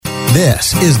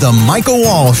This is the Michael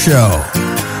Wall Show.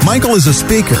 Michael is a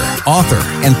speaker, author,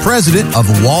 and president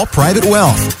of Wall Private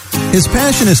Wealth. His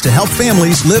passion is to help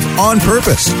families live on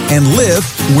purpose and live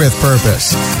with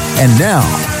purpose. And now,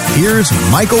 here's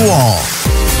Michael Wall.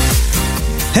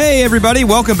 Hey, everybody.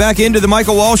 Welcome back into the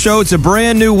Michael Wall Show. It's a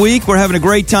brand new week. We're having a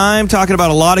great time talking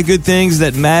about a lot of good things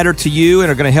that matter to you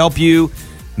and are going to help you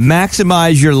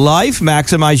maximize your life,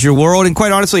 maximize your world, and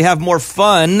quite honestly, have more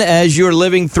fun as you're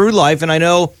living through life. And I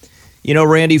know,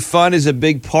 Randy, fun is a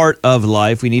big part of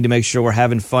life. We need to make sure we're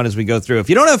having fun as we go through. If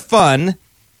you don't have fun,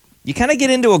 you kind of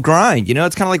get into a grind.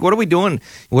 It's kind of like, what are we doing?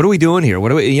 What are we doing here?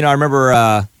 I remember,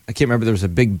 I can't remember, there was a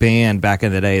big band back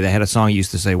in the day that had a song used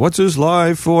to say, "What's his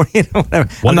life for?" Whatever.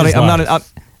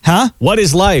 What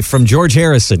is life from George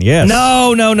Harrison? Yes.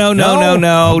 No. Okay.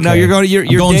 No, you're going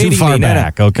dating too far me.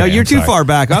 back. No, Okay. you're too far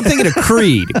back. I'm thinking of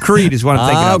Creed. Creed is what I'm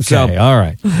thinking of. Okay. So, All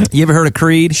right. you ever heard of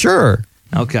Creed? Sure.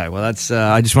 Okay. Well, that's.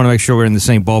 I just want to make sure we're in the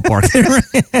same ballpark.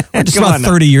 We're just about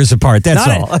 30 years apart. That's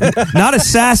all. Not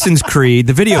Assassin's Creed,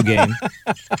 the video game.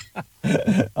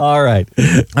 All right.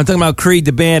 I'm talking about Creed,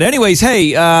 the band. Anyways,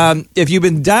 hey, if you've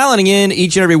been dialing in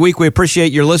each and every week, we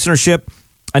appreciate your listenership.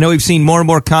 I know we've seen more and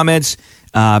more comments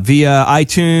via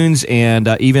iTunes and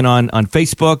even on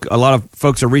Facebook. A lot of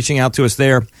folks are reaching out to us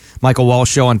there. Michael Wall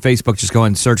Show on Facebook. Just go ahead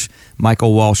and search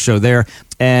Michael Wall Show there.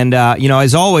 And,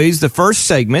 as always, the first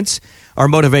segments are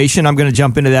motivation. I'm going to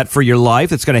jump into that for your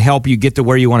life. It's going to help you get to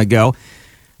where you want to go.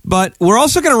 But we're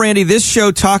also going to, Randy, this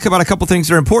show talk about a couple things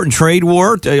that are important. Trade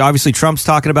war. Obviously, Trump's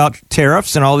talking about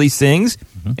tariffs and all these things.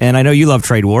 Mm-hmm. And I know you love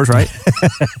trade wars, right?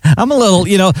 I'm a little,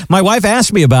 my wife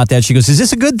asked me about that. She goes, "Is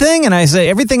this a good thing?" And I say,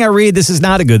 everything I read, this is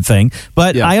not a good thing.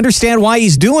 But I understand why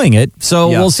he's doing it. So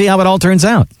we'll see how it all turns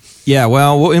out. Yeah,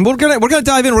 well, and we're gonna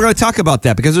dive in. We're going to talk about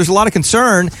that because there's a lot of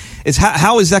concern. Is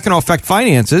how is that going to affect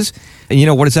finances?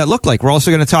 And what does that look like? We're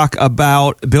also going to talk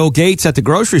about Bill Gates at the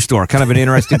grocery store. Kind of an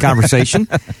interesting conversation,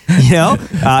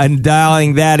 and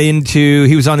dialing that into.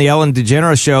 He was on the Ellen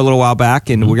DeGeneres show a little while back,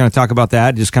 and we're going to talk about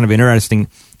that. Just kind of interesting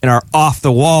in our off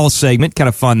the wall segment. Kind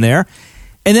of fun there.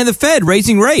 And then the Fed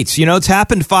raising rates. It's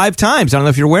happened 5 times. I don't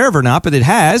know if you're aware of it or not, but it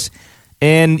has.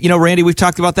 And, Randy, we've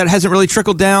talked about that. It hasn't really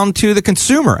trickled down to the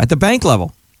consumer at the bank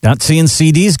level. Not seeing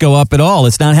CDs go up at all.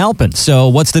 It's not helping. So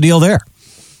what's the deal there?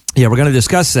 Yeah, we're going to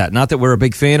discuss that. Not that we're a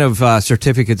big fan of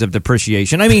certificates of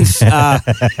depreciation. I mean,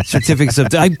 certificates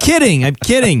of... I'm kidding.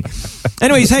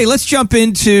 Anyways, hey, let's jump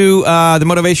into the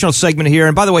motivational segment here.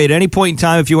 And by the way, at any point in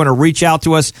time, if you want to reach out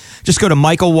to us, just go to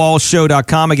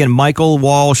michaelwallshow.com. Again,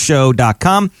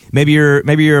 michaelwallshow.com. Maybe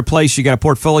you're a place, you got a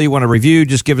portfolio you want to review.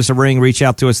 Just give us a ring. Reach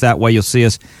out to us. That way you'll see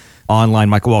us online,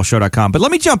 michaelwallshow.com. But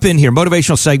let me jump in here,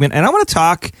 motivational segment. And I want to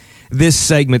talk this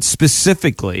segment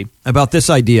specifically about this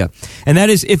idea. And that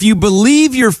is, if you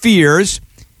believe your fears,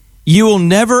 you will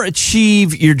never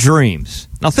achieve your dreams.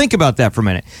 Now think about that for a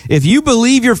minute. If you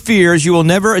believe your fears, you will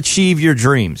never achieve your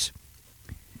dreams.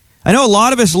 I know a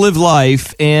lot of us live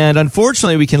life, and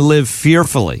unfortunately we can live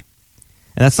fearfully.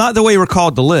 And that's not the way we're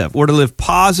called to live. We're to live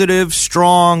positive,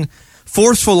 strong,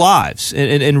 forceful lives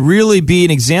and really be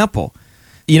an example.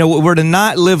 We're to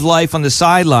not live life on the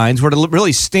sidelines. We're to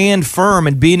really stand firm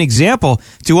and be an example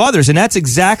to others. And that's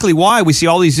exactly why we see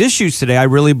all these issues today, I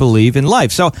really believe, in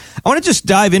life. So I want to just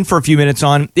dive in for a few minutes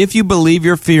on, if you believe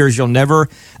your fears, you'll never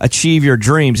achieve your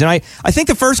dreams. And I think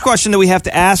the first question that we have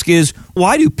to ask is,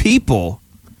 why do people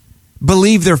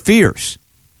believe their fears?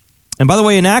 And by the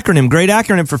way, great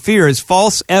acronym for fear is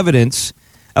false evidence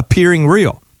appearing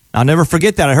real. I'll never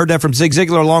forget that. I heard that from Zig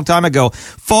Ziglar a long time ago.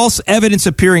 False evidence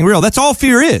appearing real. That's all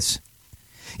fear is.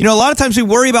 A lot of times we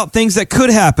worry about things that could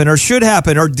happen or should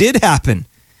happen or did happen.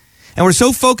 And we're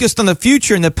so focused on the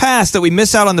future and the past that we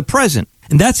miss out on the present.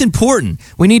 And that's important.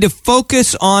 We need to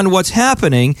focus on what's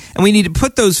happening, and we need to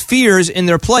put those fears in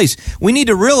their place. We need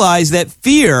to realize that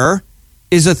fear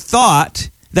is a thought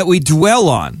that we dwell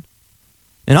on.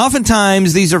 And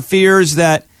oftentimes these are fears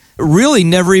that really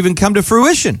never even come to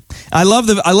fruition. I love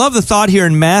the thought here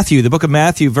in Matthew, the book of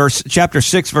Matthew, chapter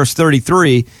 6, verse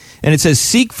 33, and it says,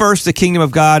 "Seek first the kingdom of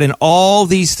God, and all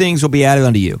these things will be added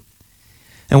unto you."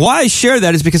 And why I share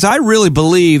that is because I really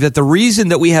believe that the reason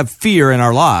that we have fear in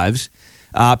our lives,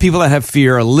 people that have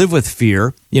fear live with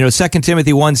fear. 2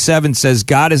 Timothy 1:7 says,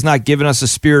 "God has not given us a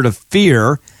spirit of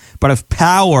fear, but of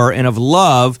power and of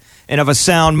love and of a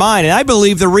sound mind." And I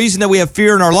believe the reason that we have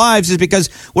fear in our lives is because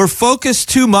we're focused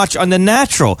too much on the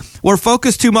natural. We're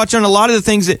focused too much on a lot of the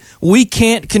things that we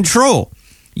can't control.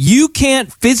 You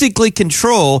can't physically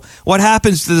control what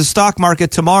happens to the stock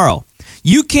market tomorrow.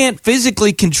 You can't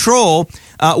physically control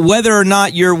whether or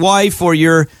not your wife or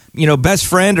your best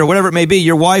friend or whatever it may be,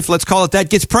 your wife, let's call it that,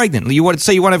 gets pregnant. You want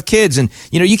to have kids, and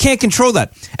you can't control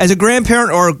that. As a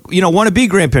grandparent or want to be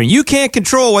grandparent, you can't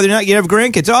control whether or not you have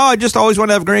grandkids. Oh, I just always want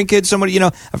to have grandkids. Somebody,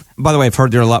 by the way, I've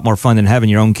heard they're a lot more fun than having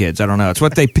your own kids. I don't know. It's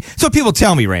what people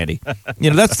tell me, Randy.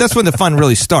 That's when the fun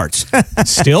really starts.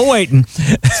 Still waiting.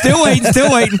 Still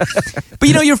waiting. But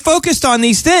you're focused on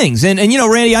these things, and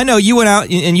Randy, I know you went out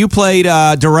and you played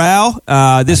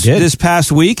Doral this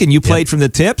past week, and you played from the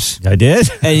tips. I did.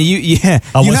 And you had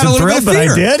a little bit of fear. But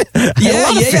I did.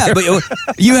 Yeah. But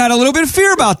you had a little bit of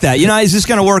fear about that. Is this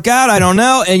going to work out? I don't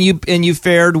know. And you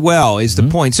fared well is the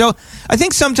point. So I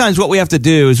think sometimes what we have to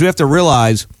do is we have to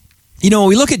realize, when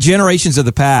we look at generations of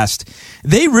the past,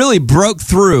 they really broke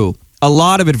through a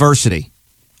lot of adversity.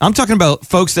 I'm talking about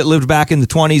folks that lived back in the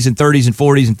 20s and 30s and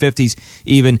 40s and 50s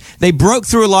even. They broke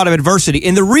through a lot of adversity.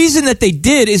 And the reason that they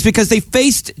did is because they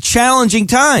faced challenging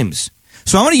times.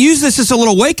 So I want to use this as a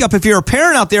little wake-up. If you're a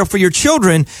parent out there for your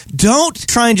children, don't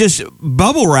try and just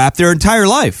bubble wrap their entire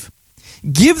life.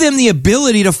 Give them the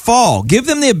ability to fall. Give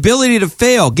them the ability to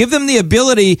fail. Give them the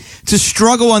ability to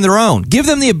struggle on their own. Give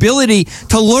them the ability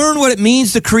to learn what it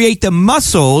means to create the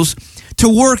muscles to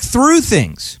work through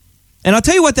things. And I'll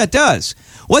tell you what that does.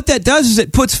 What that does is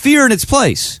it puts fear in its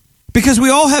place, because we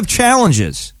all have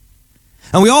challenges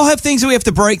and we all have things that we have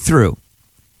to break through.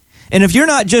 And if you're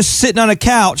not just sitting on a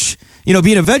couch,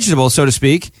 being a vegetable, so to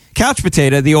speak, couch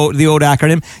potato, the old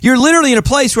acronym, you're literally in a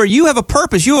place where you have a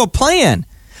purpose, you have a plan.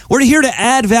 We're here to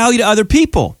add value to other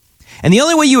people. And the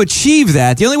only way you achieve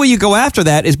that, the only way you go after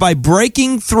that is by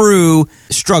breaking through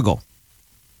struggle.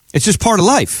 It's just part of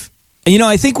life. And,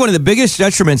 I think one of the biggest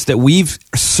detriments that we've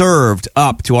served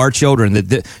up to our children,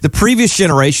 the previous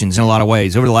generations in a lot of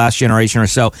ways, over the last generation or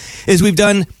so, is we've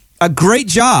done a great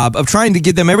job of trying to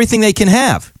give them everything they can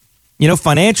have.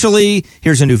 Financially,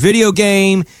 here's a new video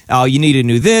game. You need a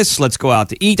new this. Let's go out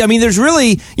to eat. I mean, there's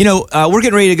really, we're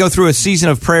getting ready to go through a season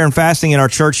of prayer and fasting in our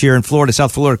church here in Florida,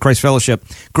 South Florida, Christ Fellowship.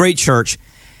 Great church.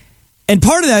 And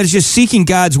part of that is just seeking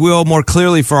God's will more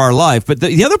clearly for our life. But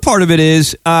the other part of it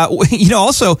is,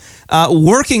 also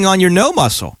working on your no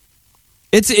muscle.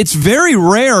 It's very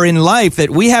rare in life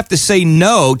that we have to say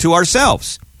no to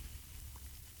ourselves.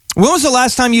 When was the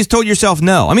last time you told yourself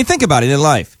no? I mean, think about it in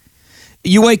life.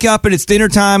 You wake up and it's dinner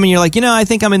time and you're like, I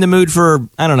think I'm in the mood for,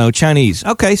 Chinese.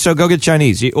 Okay, so go get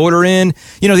Chinese. You order in.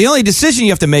 The only decision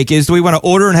you have to make is, do we want to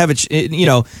order and have it,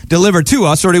 delivered to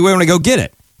us, or do we want to go get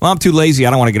it? Well, I'm too lazy.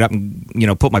 I don't want to get up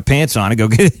and, put my pants on and go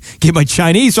get my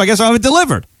Chinese, so I guess I'll have it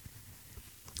delivered.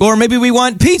 Or maybe we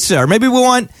want pizza, or maybe we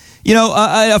want,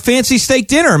 a fancy steak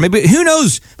dinner. Maybe, who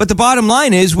knows? But the bottom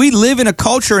line is, we live in a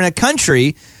culture, in a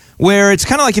country, where it's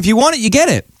kind of like, if you want it, you get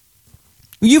it.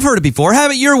 You've heard it before.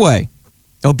 Have it your way.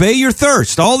 Obey your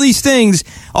thirst. All these things,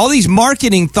 all these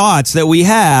marketing thoughts that we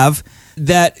have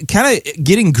that kind of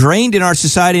get ingrained in our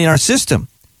society and our system.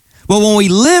 Well, when we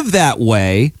live that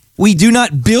way, we do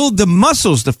not build the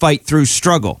muscles to fight through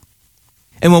struggle.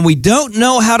 And when we don't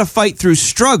know how to fight through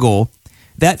struggle,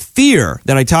 that fear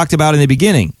that I talked about in the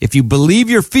beginning, if you believe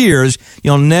your fears,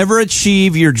 you'll never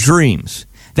achieve your dreams.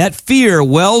 That fear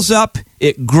wells up,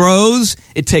 it grows,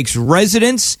 it takes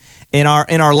residence in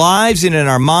our lives and in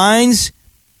our minds,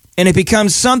 and it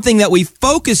becomes something that we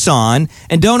focus on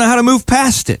and don't know how to move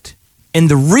past it. And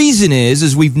the reason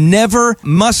is we've never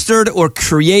mustered or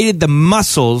created the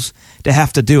muscles to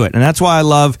have to do it. And that's why I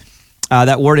love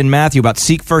that word in Matthew about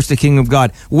seek first the kingdom of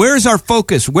God. Where's our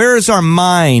focus? Where is our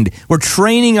mind? We're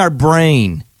training our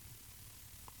brain.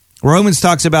 Romans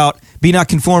talks about be not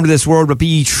conformed to this world, but be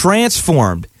ye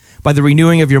transformed by the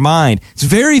renewing of your mind. It's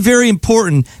very, very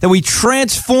important that we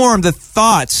transform the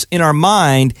thoughts in our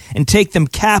mind and take them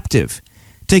captive.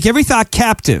 Take every thought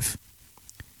captive.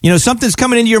 Something's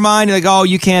coming into your mind, you're like, oh,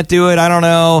 you can't do it, I don't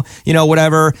know,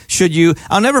 whatever, should you?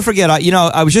 I'll never forget,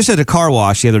 I was just at a car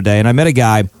wash the other day, and I met a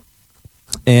guy,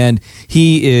 and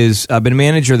he is been a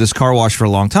manager of this car wash for a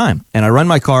long time, and I run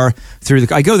my car through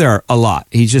I go there a lot.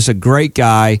 He's just a great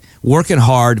guy, working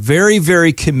hard, very,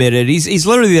 very committed. He's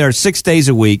literally there 6 days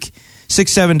a week,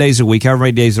 6-7 days a week, however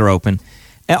many days they're open,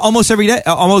 and almost every day,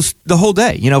 almost the whole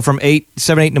day, from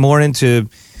 7, 8 in the morning to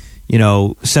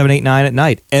 7, 8, 9 at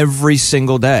night, every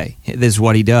single day. This is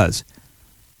what he does.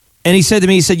 And he said to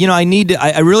me,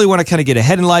 I really want to kind of get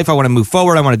ahead in life. I want to move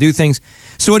forward. I want to do things.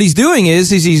 So what he's doing is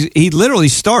he literally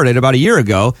started about a year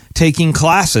ago taking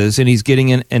classes, and he's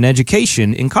getting an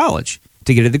education in college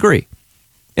to get a degree.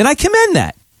 And I commend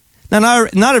that. Now,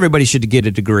 not everybody should get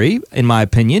a degree, in my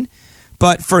opinion,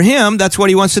 but for him, that's what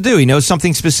he wants to do. He knows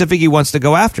something specific he wants to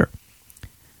go after.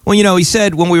 Well, he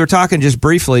said when we were talking just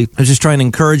briefly, I was just trying to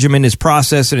encourage him in his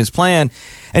process and his plan.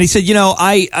 And he said,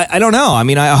 I don't know. I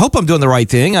mean, I hope I'm doing the right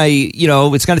thing.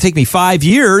 It's going to take me 5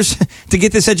 years to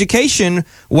get this education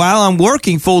while I'm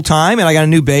working full time and I got a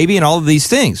new baby and all of these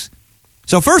things.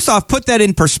 So first off, put that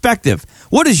in perspective.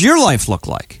 What does your life look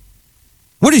like?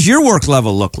 What does your work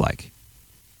level look like?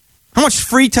 How much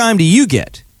free time do you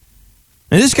get?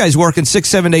 And this guy's working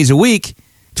 6-7 days a week,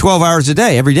 12 hours a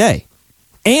day, every day.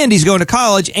 And he's going to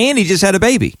college, and he just had a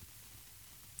baby.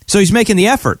 So he's making the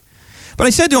effort. But I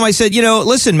said to him,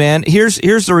 listen, man, here's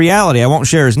the reality. I won't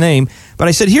share his name, but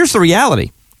I said, here's the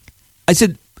reality. I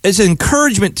said, as an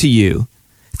encouragement to you,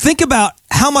 think about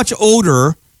how much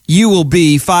older you will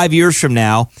be 5 years from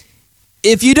now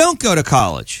if you don't go to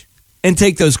college and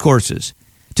take those courses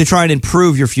to try and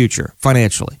improve your future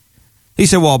financially. He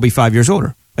said, well, I'll be 5 years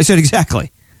older. I said,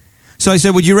 exactly. So I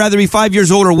said, would you rather be 5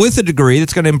 years older with a degree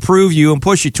that's going to improve you and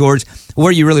push you towards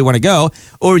where you really want to go?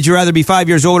 Or would you rather be 5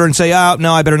 years older and say, oh,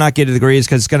 no, I better not get a degree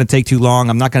because it's going to take too long.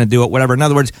 I'm not going to do it, whatever. In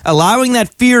other words, allowing that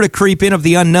fear to creep in of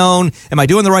the unknown. Am I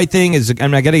doing the right thing?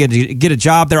 Am I going to get a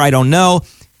job there? I don't know.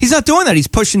 He's not doing that. He's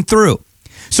pushing through.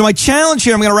 So my challenge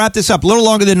here, I'm going to wrap this up a little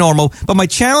longer than normal, but my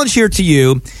challenge here to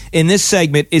you in this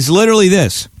segment is literally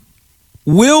this.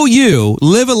 Will you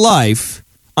live a life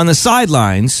on the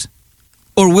sidelines,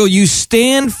 or will you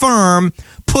stand firm,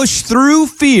 push through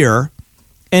fear,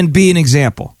 and be an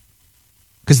example?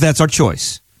 Because that's our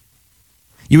choice.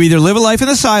 You either live a life on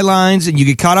the sidelines and you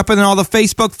get caught up in all the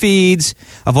Facebook feeds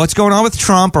of what's going on with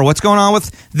Trump or what's going on with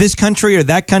this country or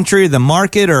that country or the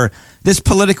market or this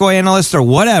political analyst or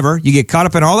whatever. You get caught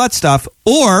up in all that stuff.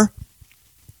 Or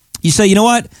you say, you know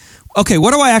what? Okay,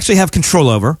 what do I actually have control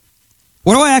over?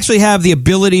 What do I actually have the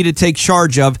ability to take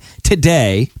charge of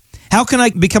today? How can I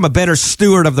become a better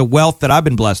steward of the wealth that I've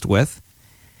been blessed with?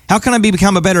 How can I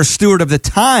become a better steward of the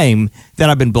time that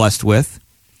I've been blessed with?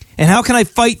 And how can I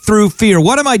fight through fear?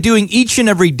 What am I doing each and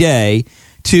every day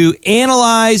to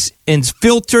analyze and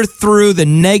filter through the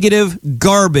negative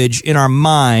garbage in our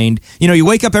mind? You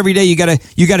wake up every day, you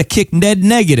gotta kick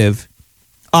negative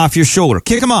off your shoulder.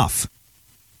 Kick them off.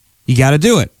 You got to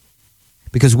do it.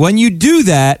 Because when you do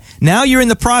that, now you're in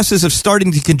the process of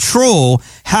starting to control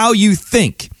how you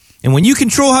think. And when you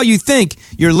control how you think,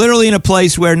 you're literally in a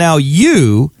place where now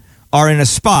you are in a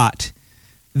spot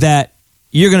that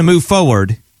you're going to move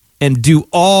forward and do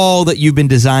all that you've been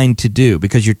designed to do,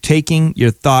 because you're taking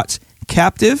your thoughts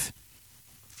captive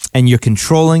and you're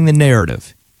controlling the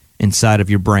narrative inside of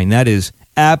your brain. That is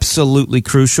absolutely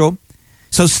crucial.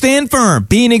 So stand firm.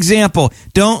 Be an example.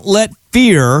 Don't let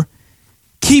fear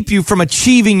keep you from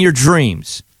achieving your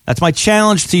dreams. That's my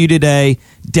challenge to you today.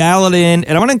 Dial it in.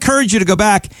 And I want to encourage you to go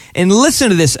back and listen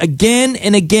to this again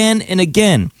and again and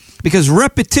again, because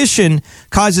repetition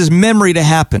causes memory to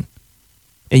happen.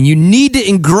 And you need to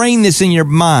ingrain this in your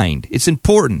mind. It's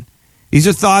important. These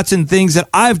are thoughts and things that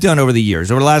I've done over the years.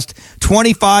 Over the last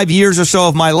 25 years or so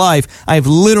of my life, I've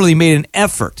literally made an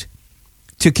effort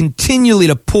to continually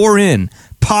to pour in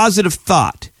positive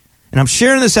thought. And I'm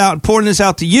sharing this out and pouring this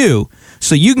out to you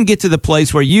so you can get to the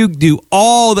place where you do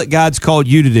all that God's called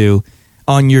you to do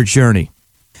on your journey.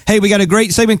 Hey, we got a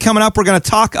great segment coming up. We're going to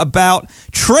talk about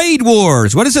trade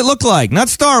wars. What does it look like? Not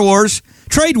Star Wars.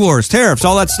 Trade wars, tariffs,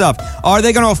 all that stuff. Are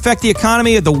they going to affect the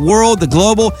economy of the world, the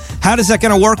global? How is that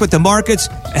going to work with the markets?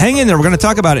 Hang in there. We're going to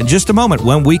talk about it in just a moment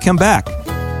when we come back.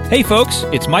 Hey, folks,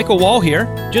 it's Michael Wall here.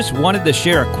 Just wanted to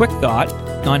share a quick thought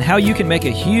on how you can make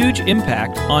a huge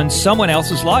impact on someone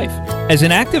else's life. As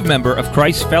an active member of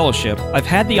Christ Fellowship, I've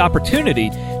had the opportunity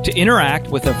to interact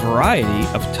with a variety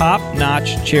of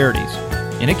top-notch charities.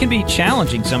 And it can be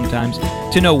challenging sometimes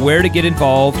to know where to get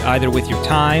involved, either with your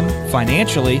time,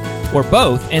 financially, or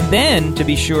both, and then to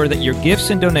be sure that your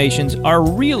gifts and donations are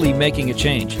really making a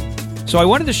change. So I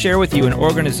wanted to share with you an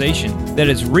organization that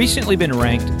has recently been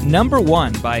ranked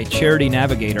 #1 by Charity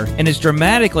Navigator and is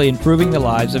dramatically improving the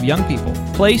lives of young people.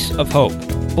 Place of Hope.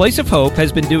 Place of Hope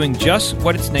has been doing just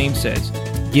what its name says,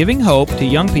 giving hope to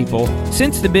young people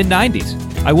since the mid-90s.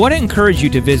 I want to encourage you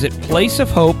to visit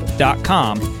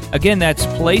placeofhope.com. Again, that's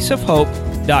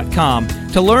placeofhope.com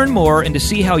to learn more and to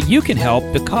see how you can help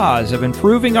the cause of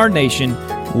improving our nation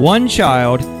one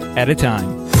child at a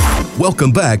time.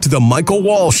 Welcome back to the Michael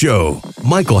Wall Show.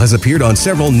 Michael has appeared on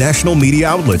several national media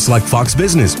outlets like Fox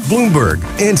Business, Bloomberg,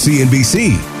 and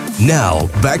CNBC. Now,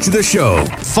 back to the show.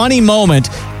 Funny moment.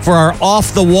 for our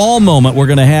off-the-wall moment we're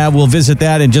going to have. We'll visit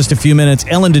that in just a few minutes.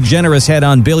 Ellen DeGeneres had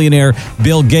on billionaire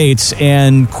Bill Gates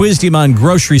and quizzed him on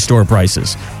grocery store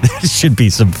prices. This should be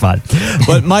some fun.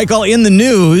 But, Michael, in the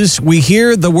news, we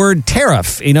hear the word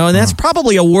tariff, and that's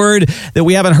probably a word that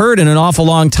we haven't heard in an awful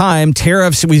long time.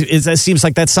 Tariffs, it seems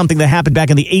like that's something that happened back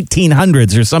in the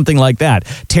 1800s or something like that.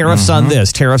 Tariffs on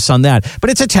this, tariffs on that. But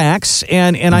it's a tax,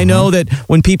 and I know that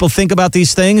when people think about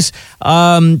these things,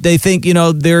 they think,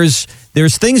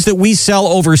 there's things that we sell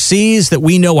overseas that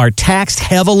we know are taxed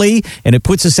heavily, and it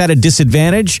puts us at a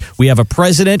disadvantage. We have a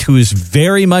president who's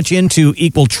very much into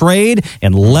equal trade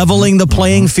and leveling the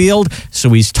playing field. So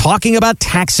he's talking about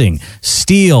taxing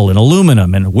steel and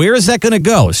aluminum, and where is that going to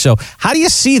go? So how do you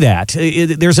see that?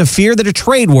 There's a fear that a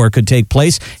trade war could take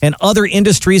place, and other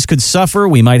industries could suffer.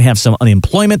 We might have some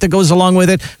unemployment that goes along with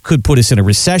it, could put us in a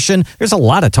recession. There's a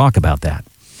lot of talk about that.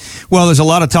 Well, there's a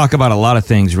lot of talk about a lot of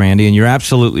things, Randy, and you're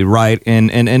absolutely right. And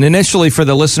initially, for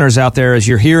the listeners out there, as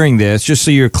you're hearing this, just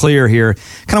so you're clear here,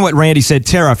 kind of what Randy said,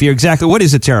 tariff. You're exactly, what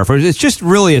is a tariff? It's just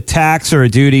really a tax or a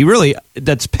duty, really,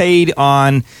 that's paid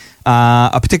on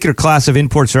a particular class of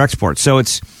imports or exports. So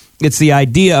it's the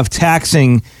idea of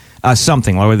taxing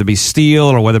something, whether it be steel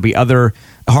or whether it be other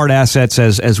hard assets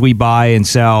as we buy and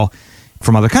sell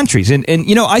from other countries. And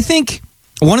I think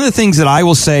one of the things that I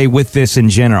will say with this in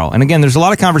general, and again, there's a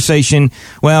lot of conversation,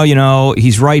 well,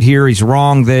 he's right here, he's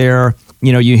wrong there.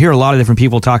 You hear a lot of different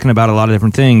people talking about a lot of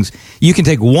different things. You can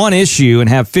take one issue and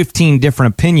have 15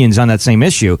 different opinions on that same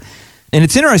issue. And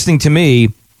it's interesting to me,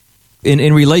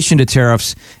 in relation to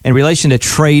tariffs, in relation to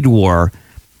trade war,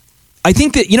 I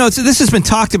think that, this has been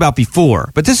talked about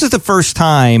before, but this is the first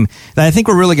time that I think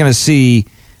we're really going to see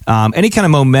any kind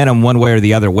of momentum one way or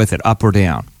the other with it, up or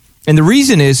down. And the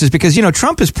reason is because,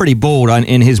 Trump is pretty bold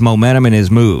in his momentum and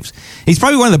his moves. He's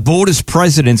probably one of the boldest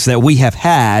presidents that we have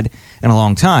had in a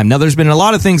long time. Now, there's been a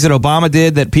lot of things that Obama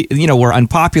did that, were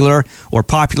unpopular or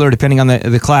popular, depending on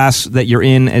the class that you're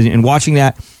in and watching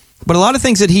that. But a lot of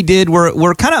things that he did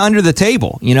were kind of under the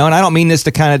table, and I don't mean this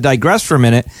to kind of digress for a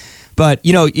minute. But,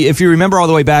 if you remember all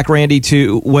the way back, Randy,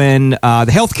 to when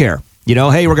the health care,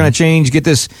 hey, we're going to get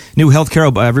this new health care.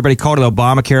 Everybody called it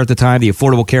Obamacare at the time, the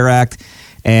Affordable Care Act.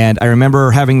 And I remember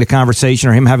him having the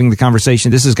conversation,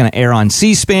 this is going to air on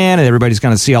C-SPAN, and everybody's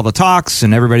going to see all the talks,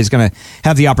 and everybody's going to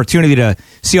have the opportunity to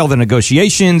see all the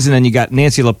negotiations. And then you got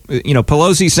Nancy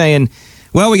Pelosi saying,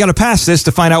 well, we got to pass this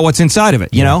to find out what's inside of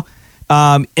it,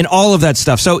 and all of that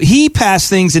stuff. So he passed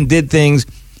things and did things,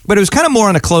 but it was kind of more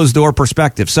on a closed-door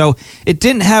perspective. So it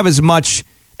didn't have as much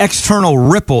external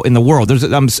ripple in the world.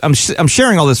 I'm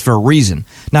sharing all this for a reason,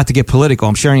 not to get political.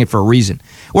 I'm sharing it for a reason.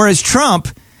 Whereas Trump,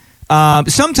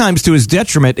 sometimes to his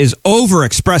detriment, is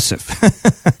over-expressive.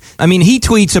 I mean, he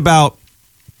tweets about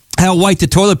how white the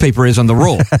toilet paper is on the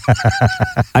roll.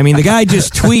 I mean, the guy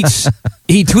just tweets.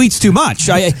 He tweets too much.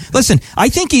 I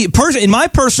think in my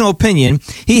personal opinion,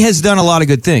 he has done a lot of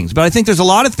good things. But I think there's a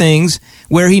lot of things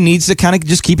where he needs to kind of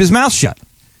just keep his mouth shut.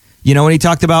 When he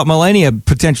talked about Melania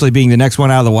potentially being the next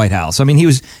one out of the White House. I mean, he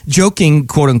was joking,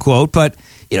 quote unquote, but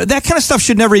that kind of stuff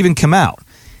should never even come out.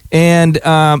 And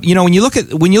when you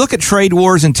look at trade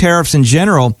wars and tariffs in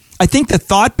general, I think the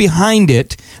thought behind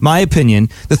it, my opinion,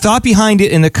 the thought behind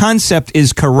it and the concept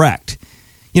is correct.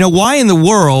 Why in the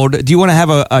world do you want to have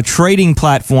a trading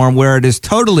platform where it is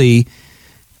totally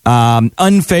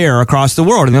unfair across the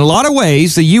world? And in a lot of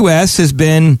ways, the U.S. has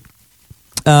been,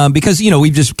 because,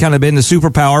 we've just kind of been the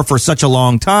superpower for such a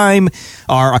long time.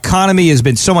 Our economy has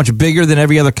been so much bigger than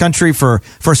every other country for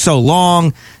so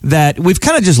long that we've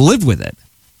kind of just lived with it.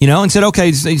 And said, okay,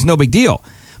 it's no big deal.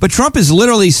 But Trump is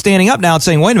literally standing up now and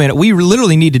saying, wait a minute, we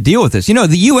literally need to deal with this. The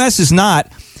U.S. is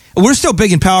not, we're still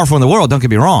big and powerful in the world, don't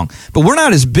get me wrong, but we're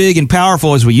not as big and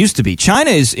powerful as we used to be. China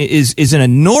is an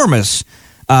enormous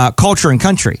culture and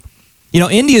country.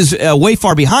 India's way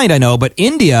far behind, I know, but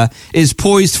India is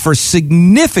poised for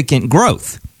significant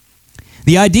growth.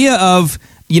 The idea of,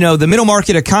 the middle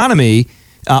market economy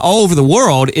all over the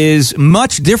world is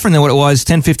much different than what it was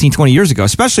 10, 15, 20 years ago,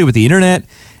 especially with the internet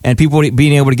and people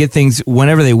being able to get things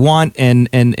whenever they want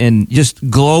and just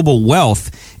global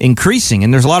wealth increasing.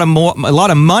 And there's a lot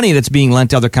of money that's being lent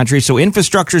to other countries. So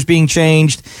infrastructure is being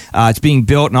changed. It's being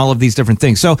built and all of these different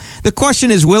things. So the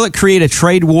question is, will it create a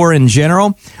trade war in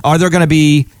general? Are there going to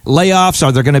be layoffs?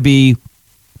 Are there going to be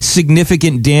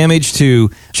significant damage to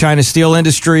China's steel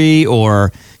industry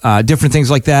or different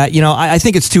things like that? I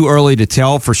think it's too early to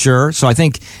tell for sure. So I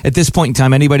think at this point in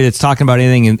time, anybody that's talking about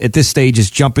anything at this stage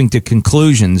is jumping to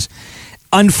conclusions.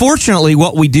 Unfortunately,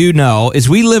 what we do know is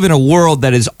we live in a world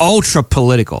that is ultra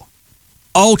political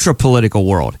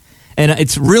world. And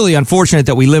it's really unfortunate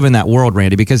that we live in that world,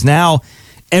 Randy, because now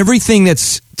everything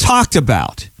that's talked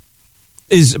about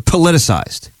is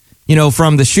politicized.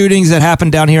 From the shootings that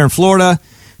happened down here in Florida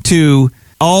to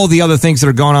all the other things that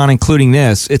are going on, including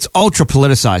this, it's ultra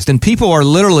politicized. And people are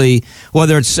literally,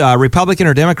 whether it's Republican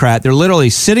or Democrat, they're literally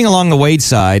sitting along the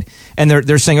wayside and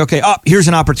they're saying, okay, here's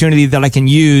an opportunity that I can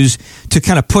use to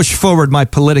kind of push forward my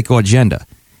political agenda.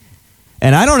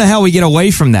 And I don't know how we get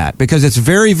away from that because it's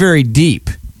very, very deep,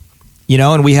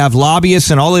 and we have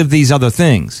lobbyists and all of these other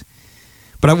things.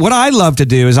 But what I love to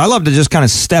do is I love to just kind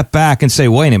of step back and say,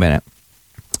 wait a minute.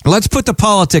 Let's put the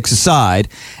politics aside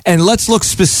and let's look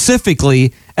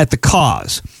specifically at the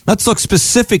cause. Let's look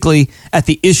specifically at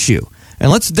the issue.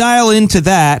 And let's dial into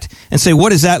that and say, what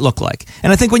does that look like?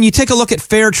 And I think when you take a look at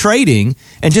fair trading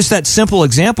and just that simple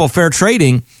example, fair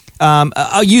trading,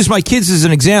 I'll use my kids as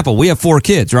an example. We have 4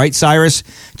 kids, right? Cyrus,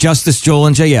 Justice, Joel,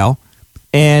 and JL.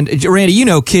 And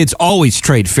Randy, kids always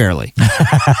trade fairly.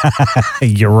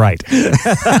 You're right.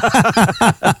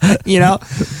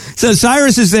 So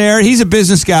Cyrus is there. He's a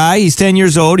business guy. He's 10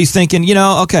 years old. He's thinking,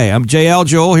 okay, I'm JL,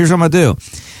 Joel. Here's what I'm going to do.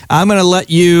 I'm going to let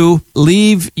you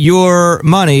leave your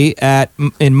money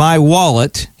in my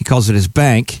wallet. He calls it his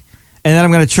bank. And then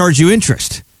I'm going to charge you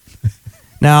interest.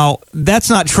 Now, that's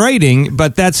not trading,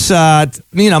 but that's, I'm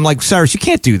like, Cyrus, you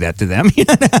can't do that to them.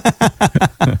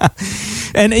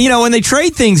 And, when they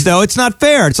trade things, though, it's not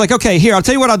fair. It's like, okay, here, I'll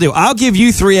tell you what I'll do. I'll give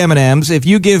you 3 M&Ms if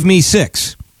you give me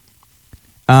 6.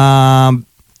 And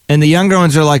the younger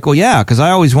ones are like, well, yeah, because I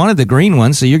always wanted the green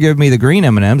ones, so you give me the green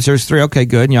M&Ms. There's 3. Okay,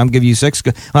 good. I'm giving you 6.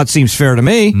 Well, that seems fair to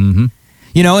me. Mm-hmm.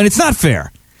 And it's not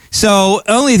fair. So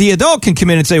only the adult can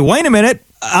come in and say, wait a minute.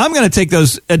 I'm going to take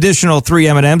those additional 3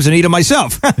 M&Ms and eat them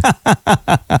myself.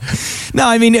 No,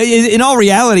 I mean, in all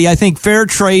reality, I think fair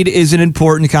trade is an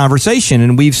important conversation.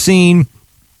 And we've seen,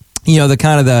 the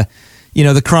kind of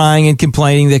the crying and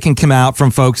complaining that can come out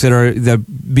from folks that are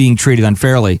being treated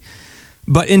unfairly.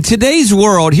 But in today's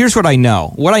world, here's what I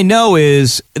know. What I know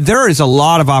is there is a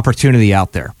lot of opportunity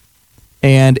out there.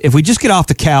 And if we just get off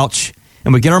the couch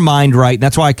and we get our mind right, and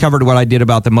that's why I covered what I did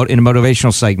about in a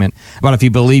motivational segment, about if you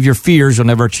believe your fears, you'll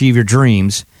never achieve your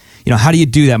dreams. How do you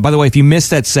do that? And by the way, if you missed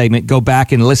that segment, go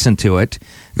back and listen to it.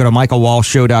 Go to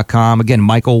michaelwalshshow.com. Again,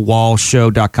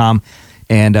 michaelwalshshow.com,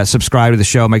 and subscribe to the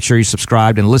show. Make sure you're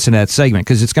subscribed and listen to that segment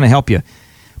because it's going to help you.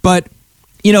 But,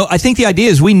 I think the idea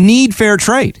is we need fair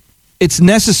trade. It's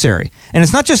necessary. And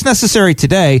it's not just necessary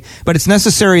today, but it's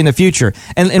necessary in the future.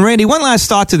 And Randy, one last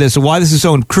thought to this of why this is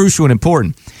so crucial and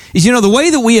important is, the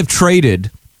way that we have traded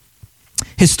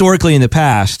historically in the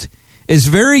past is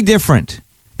very different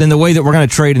than the way that we're going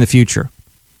to trade in the future.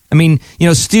 I mean,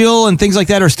 steel and things like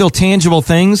that are still tangible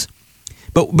things,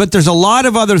 but there's a lot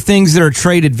of other things that are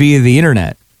traded via the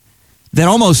internet that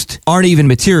almost aren't even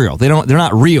material. They're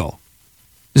not real.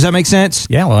 Does that make sense?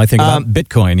 Yeah, well, I think about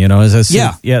Bitcoin,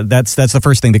 that's the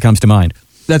first thing that comes to mind.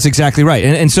 That's exactly right.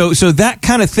 And so that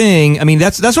kind of thing, I mean,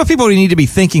 that's what people need to be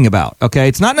thinking about, okay?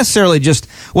 It's not necessarily just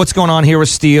what's going on here with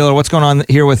steel or what's going on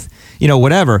here with,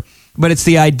 whatever, but it's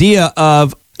the idea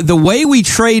of the way we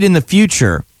trade in the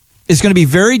future is going to be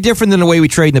very different than the way we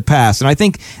trade in the past. And I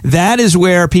think that is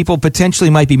where people potentially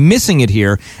might be missing it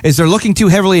here, is they're looking too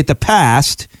heavily at the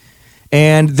past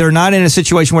and they're not in a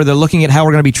situation where they're looking at how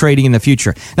we're going to be trading in the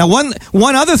future. Now, one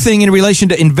other thing in relation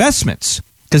to investments,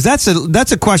 because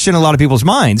that's a question in a lot of people's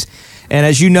minds. And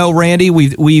as you know, Randy,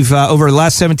 we've over the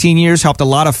last 17 years helped a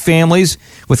lot of families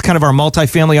with kind of our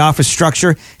multifamily office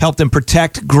structure, help them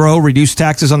protect, grow, reduce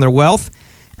taxes on their wealth.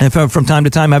 And from time to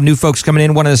time have new folks coming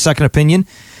in, wanting a second opinion.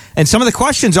 And some of the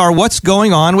questions are, what's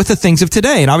going on with the things of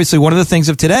today? And obviously, one of the things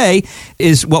of today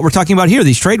is what we're talking about here,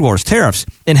 these trade wars, tariffs,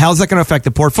 and how's that going to affect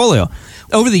the portfolio?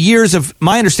 Over the years of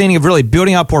my understanding of really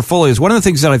building out portfolios, one of the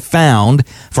things that I've found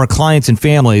for our clients and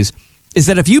families is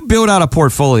that if you build out a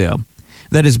portfolio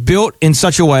that is built in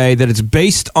such a way that it's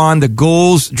based on the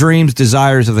goals, dreams,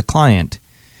 desires of the client,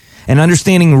 and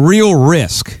understanding real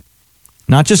risk,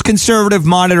 not just conservative,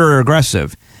 moderate, or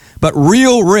aggressive, but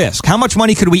real risk. How much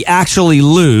money could we actually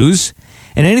lose?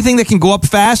 And anything that can go up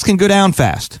fast can go down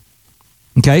fast.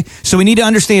 Okay? So we need to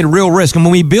understand real risk. And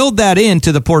when we build that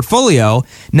into the portfolio,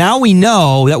 now we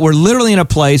know that we're literally in a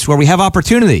place where we have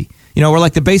opportunity. We're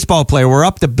like the baseball player. We're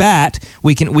up to bat.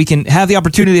 We can have the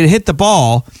opportunity to hit the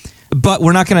ball, but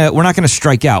we're not gonna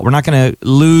strike out. We're not gonna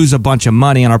lose a bunch of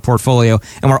money on our portfolio,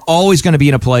 and we're always going to be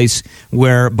in a place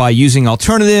where, by using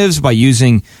alternatives, by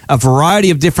using a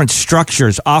variety of different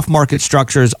structures, off-market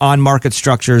structures, on-market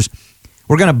structures,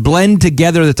 we're going to blend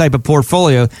together the type of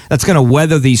portfolio that's going to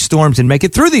weather these storms and make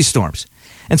it through these storms.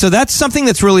 And so that's something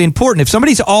that's really important. If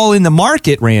somebody's all in the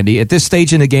market, Randy, at this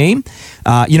stage in the game,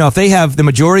 if they have the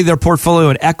majority of their portfolio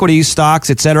in equities, stocks,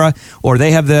 et cetera, or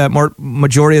they have the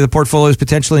majority of the portfolios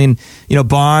potentially in,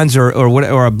 bonds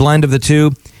or a blend of the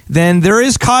two, then there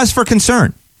is cause for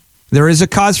concern. There is a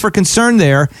cause for concern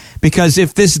there, because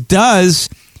if this does,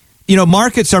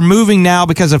 markets are moving now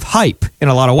because of hype in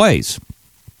a lot of ways.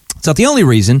 It's not the only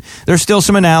reason. There's still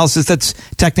some analysis that's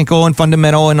technical and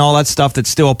fundamental and all that stuff that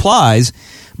still applies.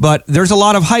 But there's a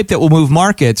lot of hype that will move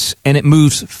markets, and it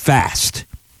moves fast.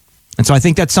 And so I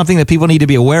think that's something that people need to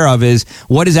be aware of, is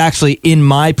what is actually in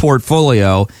my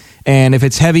portfolio. And if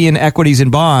it's heavy in equities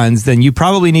and bonds, then you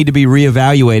probably need to be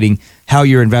reevaluating how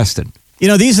you're invested.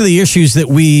 These are the issues that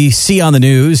we see on the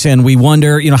news, and we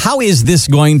wonder, how is this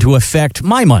going to affect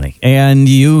my money? And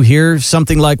you hear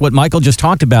something like what Michael just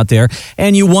talked about there,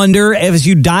 and you wonder, as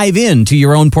you dive into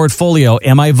your own portfolio,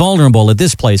 am I vulnerable at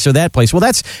this place or that place? Well,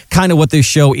 that's kind of what this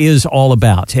show is all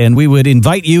about. And we would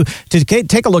invite you to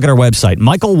take a look at our website,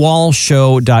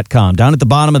 michaelwallshow.com. Down at the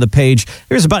bottom of the page,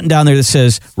 there's a button down there that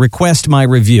says, Request My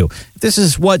Review. This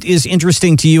is what is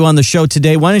interesting to you on the show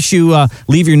today. Why don't you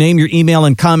leave your name, your email,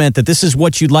 and comment that this is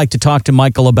what you'd like to talk to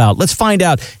Michael about. Let's find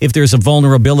out if there's a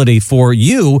vulnerability for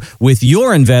you with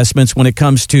your investments when it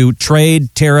comes to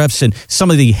trade, tariffs, and some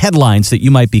of the headlines that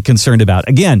you might be concerned about.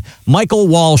 Again,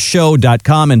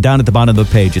 michaelwallshow.com, and down at the bottom of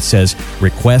the page it says,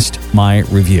 Request My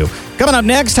Review. Coming up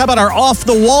next, how about our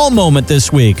off-the-wall moment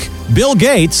this week? Bill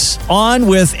Gates on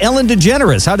with Ellen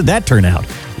DeGeneres. How did that turn out?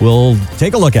 We'll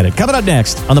take a look at it. Coming up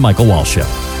next on The Michael Wall Show.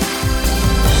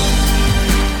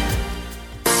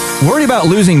 Worried about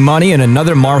losing money in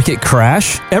another market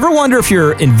crash? Ever wonder if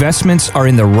your investments are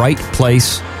in the right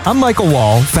place? I'm Michael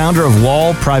Wall, founder of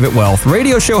Wall Private Wealth,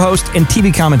 radio show host and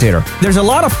TV commentator. There's a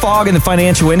lot of fog in the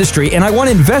financial industry, and I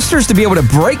want investors to be able to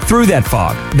break through that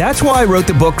fog. That's why I wrote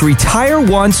the book, Retire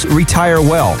Once, Retire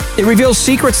Well. It reveals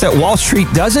secrets that Wall Street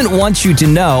doesn't want you to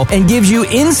know and gives you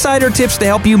insider tips to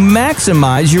help you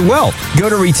maximize your wealth. Go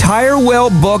to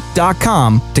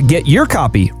retirewellbook.com to get your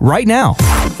copy right now.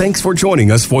 Thanks for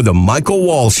joining us for The Michael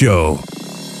Wall Show.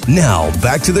 Now,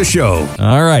 back to the show.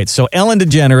 All right. So Ellen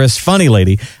DeGeneres, funny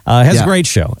lady, has a great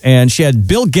show. And she had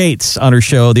Bill Gates on her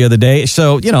show the other day.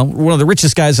 So, one of the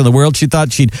richest guys in the world. She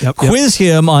thought she'd quiz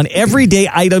him on everyday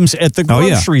items at the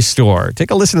grocery store. Take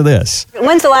a listen to this.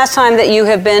 When's the last time that you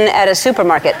have been at a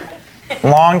supermarket?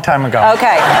 Long time ago.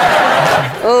 Okay.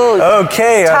 Ooh.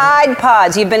 Okay. Tide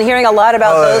Pods. You've been hearing a lot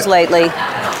about those lately.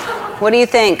 What do you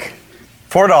think?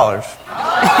 $4.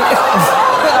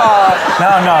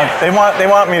 No, they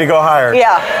want me to go higher.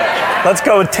 Yeah. Let's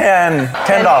go with $10.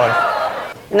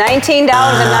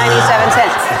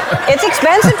 $19.97. It's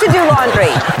expensive to do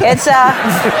laundry. It's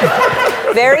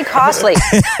very costly.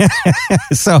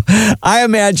 So I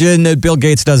imagine that Bill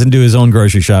Gates doesn't do his own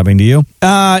grocery shopping, do you?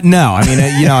 No. I mean,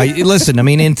 listen,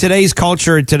 in today's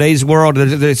culture, in today's world,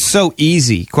 it's so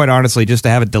easy, quite honestly, just to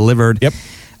have it delivered. Yep.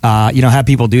 Have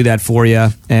people do that for you.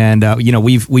 And,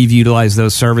 we've utilized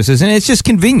those services, and it's just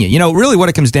convenient. Really what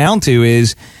it comes down to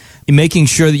is making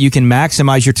sure that you can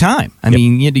maximize your time. I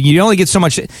mean, you only get so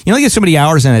many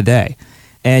hours in a day,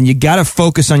 and you got to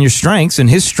focus on your strengths, and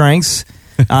his strengths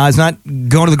is not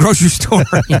going to the grocery store.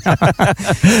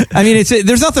 I mean,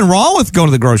 there's nothing wrong with going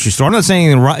to the grocery store. I'm not saying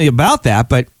anything about that,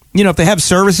 but if they have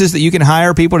services that you can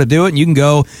hire people to do it, and you can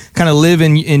go kind of live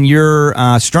in your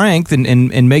strength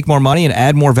and make more money and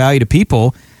add more value to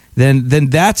people, then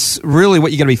that's really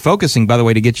what you got to be focusing, by the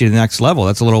way, to get you to the next level.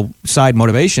 That's a little side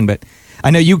motivation, but I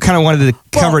know you kind of wanted to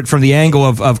cover it from the angle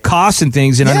of costs and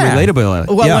things and unrelatability.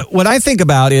 Well, what I think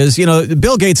about is,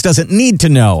 Bill Gates doesn't need to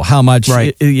know how much,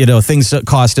 things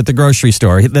cost at the grocery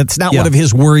store. That's not one of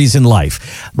his worries in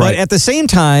life. But at the same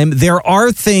time, there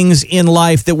are things in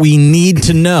life that we need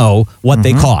to know what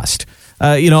they cost.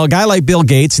 A guy like Bill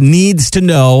Gates needs to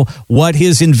know what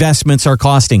his investments are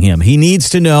costing him. He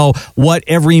needs to know what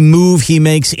every move he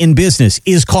makes in business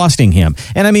is costing him.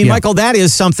 And I mean, Michael, that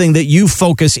is something that you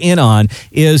focus in on,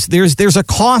 is there's a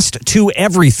cost to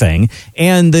everything.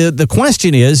 And the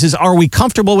question is are we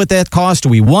comfortable with that cost? Do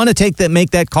we want to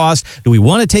make that cost? Do we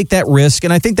want to take that risk?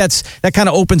 And I think that kind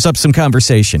of opens up some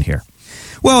conversation here.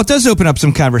 Well, it does open up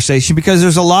some conversation because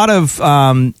there's a lot of,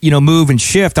 move and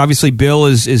shift. Obviously, Bill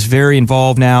is very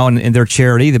involved now in their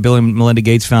charity, the Bill and Melinda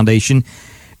Gates Foundation.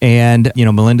 And,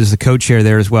 Melinda's the co-chair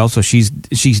there as well. So she's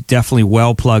definitely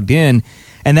well plugged in.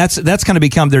 And that's kind of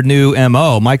become their new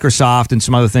MO. Microsoft and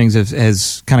some other things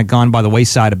has kind of gone by the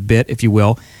wayside a bit, if you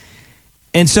will.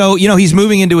 And so, he's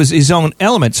moving into his own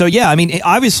element. So,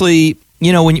 obviously,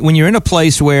 when you're in a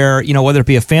place where, whether it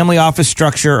be a family office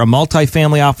structure, a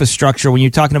multifamily office structure, when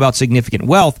you're talking about significant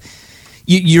wealth,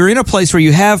 you're in a place where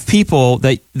you have people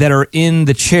that are in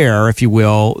the chair, if you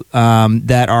will,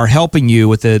 that are helping you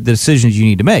with the decisions you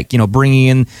need to make. Bringing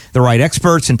in the right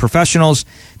experts and professionals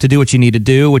to do what you need to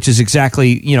do, which is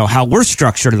exactly how we're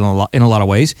structured in a lot of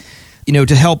ways.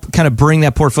 To help kind of bring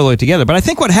that portfolio together. But I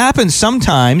think what happens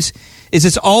sometimes is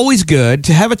it's always good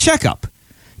to have a checkup.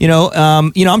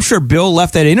 I'm sure Bill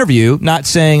left that interview not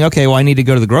saying, okay, well, I need to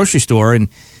go to the grocery store and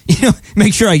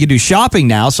make sure I can do shopping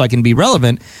now so I can be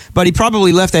relevant. But he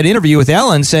probably left that interview with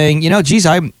Ellen saying, geez,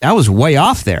 I was way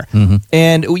off there. Mm-hmm.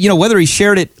 And, whether he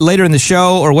shared it later in the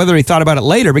show or whether he thought about it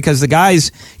later, because the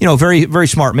guy's, very, very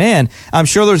smart man, I'm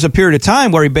sure there's a period of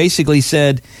time where he basically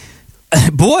said,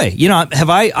 boy,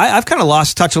 I've kind of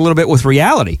lost touch a little bit with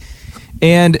reality.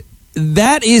 And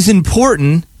that is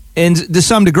important and to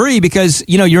some degree because,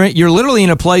 you're literally in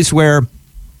a place where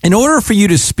in order for you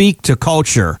to speak to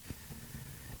culture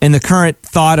and the current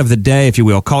thought of the day, if you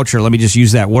will, culture, let me just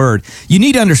use that word, you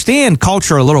need to understand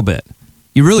culture a little bit.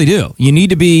 You really do. You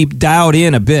need to be dialed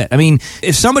in a bit. I mean,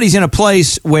 if somebody's in a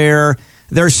place where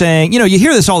they're saying, you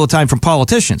hear this all the time from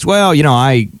politicians. Well,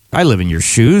 I live in your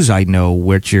shoes. I know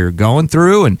what you're going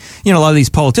through. And, a lot of these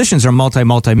politicians are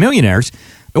multi-millionaires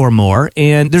or more.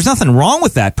 And there's nothing wrong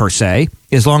with that per se,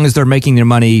 as long as they're making their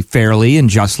money fairly and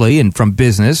justly and from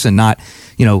business and not,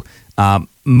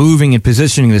 moving and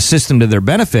positioning the system to their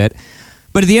benefit.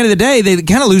 But at the end of the day, they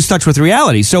kind of lose touch with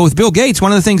reality. So with Bill Gates,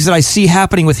 one of the things that I see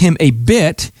happening with him a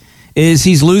bit is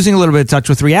he's losing a little bit of touch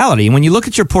with reality. And when you look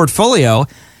at your portfolio,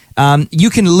 you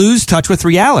can lose touch with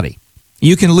reality.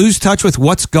 You can lose touch with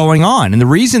what's going on. And the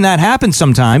reason that happens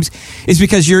sometimes is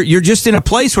because you're just in a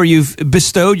place where you've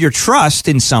bestowed your trust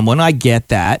in someone. I get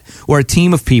that. Or a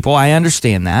team of people. I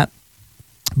understand that.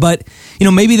 But,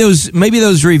 maybe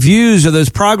those reviews or those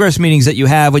progress meetings that you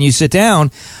have when you sit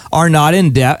down are not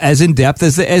as in depth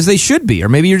as they should be. Or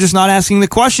maybe you're just not asking the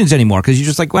questions anymore because you're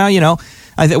just like, well,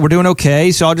 I think we're doing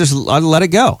okay, so I'll let it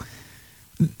go.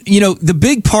 The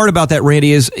big part about that,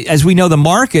 Randy, is as we know, the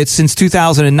markets since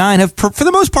 2009 have, for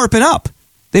the most part, been up.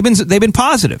 They've been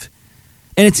positive,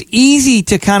 and it's easy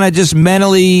to kind of just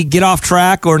mentally get off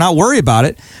track or not worry about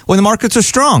it when the markets are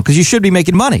strong because you should be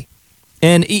making money.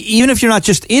 And even if you're not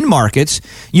just in markets,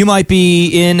 you might be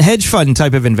in hedge fund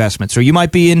type of investments, or you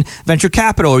might be in venture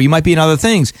capital, or you might be in other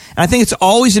things. And I think it's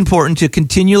always important to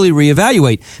continually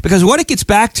reevaluate because what it gets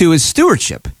back to is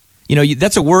stewardship.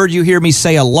 That's a word you hear me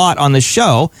say a lot on the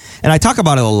show, and I talk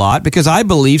about it a lot because I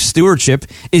believe stewardship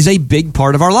is a big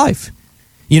part of our life.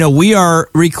 We are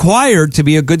required to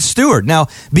be a good steward. Now,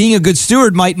 being a good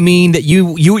steward might mean that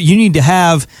you need to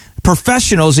have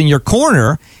professionals in your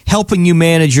corner helping you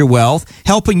manage your wealth,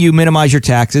 helping you minimize your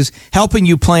taxes, helping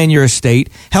you plan your estate,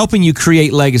 helping you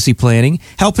create legacy planning,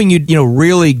 helping you,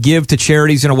 really give to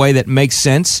charities in a way that makes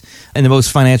sense in the most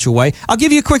financial way. I'll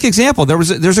give you a quick example.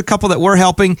 There's a couple that we're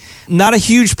helping, not a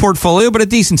huge portfolio, but a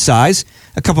decent size,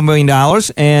 a couple $1 million,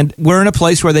 and we're in a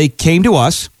place where they came to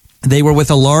us. They were with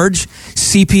a large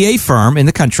CPA firm in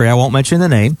the country. I won't mention the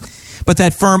name. But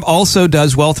that firm also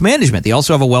does wealth management. They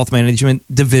also have a wealth management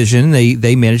division.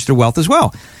 They manage their wealth as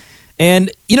well.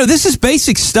 And, this is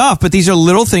basic stuff, but these are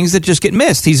little things that just get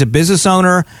missed. He's a business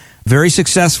owner, very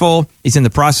successful. He's in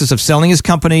the process of selling his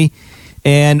company.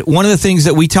 And one of the things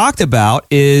that we talked about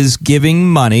is giving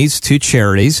monies to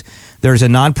charities. There's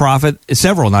several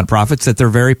nonprofits that they're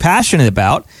very passionate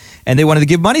about, and they wanted to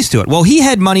give monies to it. Well, he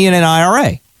had money in an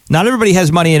IRA. Not everybody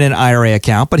has money in an IRA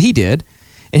account, but he did.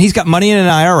 And he's got money in an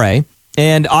IRA.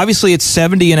 And obviously it's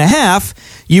 70 and a half.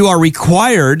 You are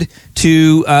required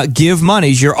to give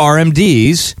monies, your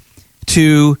RMDs,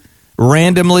 to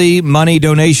randomly money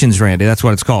donations, Randy. That's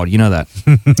what it's called. You know that.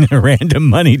 Random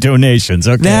money donations.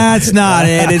 Okay. That's not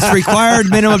it. It's required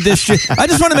minimum distribution. I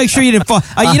just want to make sure you didn't fall.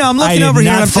 I'm looking over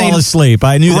here and I'm saying. I did not fall asleep.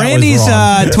 I knew Randy's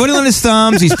that was wrong. twiddling his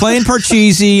thumbs. He's playing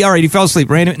Parcheesi. All right, he fell asleep.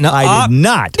 Randy, no, I did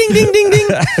not. Ding, ding, ding, ding.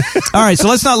 All right, so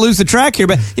let's not lose the track here.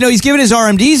 But, he's giving his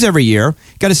RMDs every year,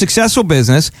 got a successful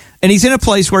business, and he's in a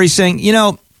place where he's saying,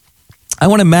 I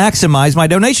want to maximize my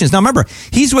donations. Now, remember,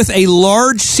 he's with a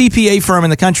large CPA firm in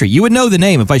the country. You would know the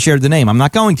name if I shared the name. I'm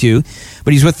not going to,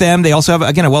 but he's with them. They also have,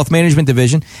 again, a wealth management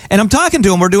division. And I'm talking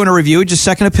to him. We're doing a review, just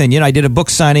second opinion. I did a book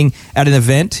signing at an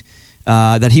event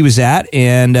that he was at,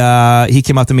 and he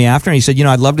came up to me after, and he said,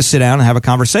 I'd love to sit down and have a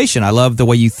conversation. I love the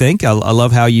way you think. I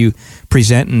love how you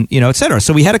present, and, et cetera.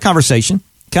 So we had a conversation.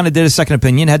 Kind of did a second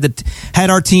opinion, had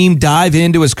our team dive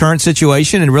into his current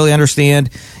situation and really understand,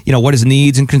 what his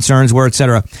needs and concerns were, et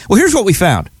cetera. Well, here's what we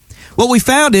found. What we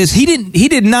found is he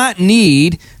did not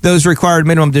need those required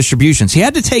minimum distributions. He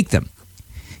had to take them.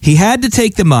 He had to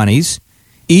take the monies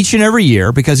each and every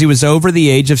year because he was over the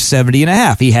age of 70 and a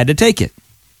half. He had to take it.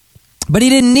 But he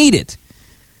didn't need it.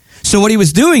 So what he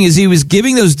was doing is he was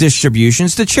giving those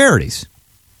distributions to charities.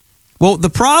 Well, the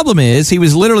problem is he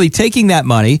was literally taking that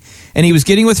money and he was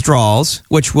getting withdrawals,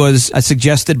 which was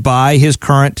suggested by his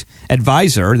current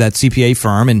advisor, that CPA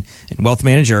firm and wealth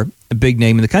manager, a big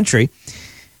name in the country.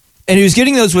 And he was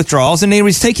getting those withdrawals and he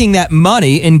was taking that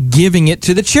money and giving it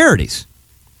to the charities.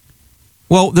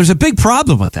 Well, there's a big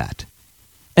problem with that.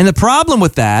 And the problem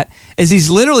with that is he's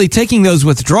literally taking those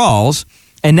withdrawals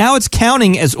and now it's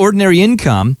counting as ordinary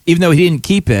income, even though he didn't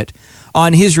keep it,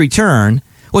 on his return,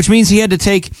 which means he had to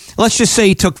take, let's just say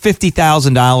he took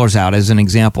 $50,000 out as an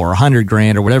example, or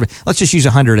 $100,000 or whatever. Let's just use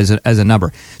 100 as a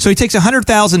number. So he takes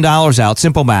 $100,000 out,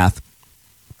 simple math.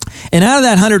 And out of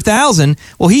that $100,000,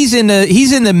 well, he's in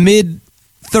the mid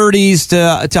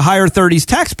 30s to higher 30s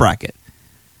tax bracket.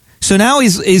 So now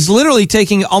he's literally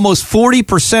taking almost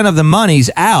 40% of the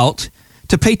monies out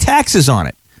to pay taxes on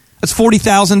it. That's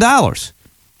 $40,000.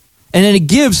 And then it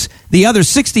gives the other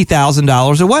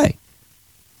 $60,000 away.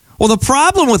 Well, the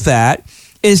problem with that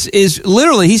is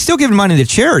literally he's still giving money to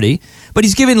charity, but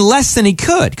he's giving less than he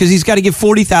could because he's got to give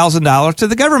 $40,000 to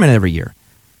the government every year.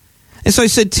 And so I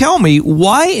said, tell me,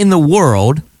 why in the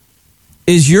world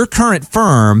is your current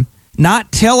firm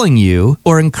not telling you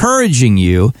or encouraging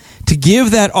you to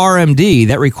give that RMD,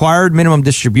 that required minimum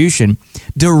distribution,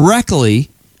 directly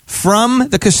from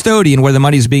the custodian where the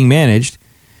money is being managed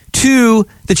to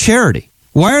the charity?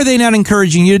 Why are they not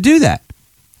encouraging you to do that?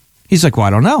 He's like, well, I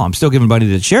don't know. I'm still giving money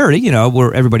to the charity,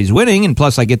 where everybody's winning. And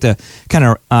plus I get to kind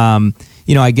of,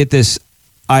 I get this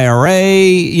IRA,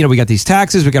 we got these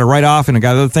taxes, we got to write off, and I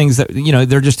got other things that,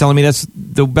 they're just telling me that's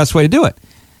the best way to do it.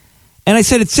 And I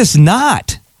said, it's just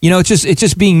not. It's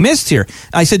just being missed here.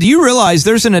 I said, do you realize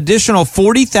there's an additional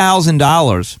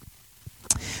 $40,000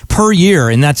 per year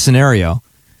in that scenario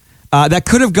that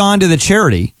could have gone to the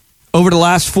charity over the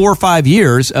last 4 or 5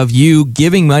 years of you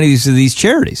giving money to these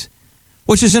charities,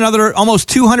 which is another almost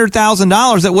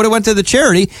 $200,000 that would have went to the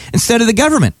charity instead of the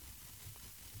government.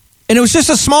 And it was just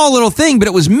a small little thing, but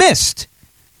it was missed.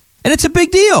 And it's a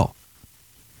big deal.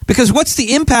 Because what's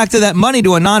the impact of that money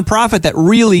to a nonprofit that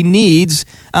really needs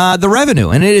the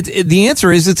revenue? And the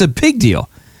answer is it's a big deal.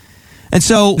 And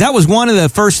so that was one of the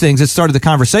first things that started the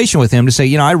conversation with him to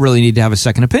say, I really need to have a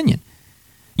second opinion.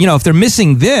 If they're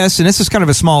missing this, and this is kind of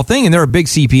a small thing, and they're a big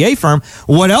CPA firm,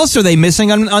 what else are they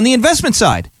missing on the investment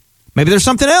side? Maybe there's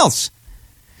something else.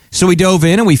 So we dove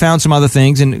in and we found some other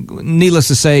things, and needless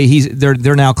to say,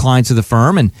 they're now clients of the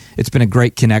firm, and it's been a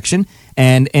great connection.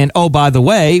 And oh, by the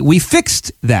way, we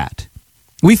fixed that.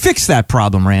 We fixed that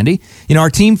problem, Randy. Our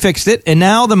team fixed it, and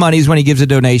now the monies, when he gives a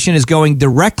donation, is going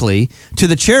directly to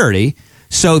the charity.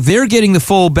 So they're getting the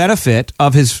full benefit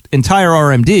of his entire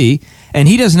RMD, and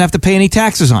he doesn't have to pay any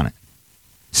taxes on it.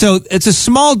 So it's a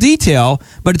small detail,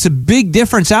 but it's a big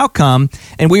difference outcome,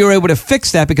 and we were able to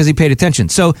fix that because he paid attention.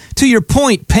 So to your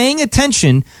point, paying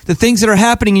attention to things that are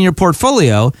happening in your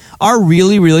portfolio are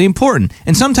really, really important.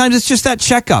 And sometimes it's just that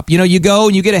checkup. You go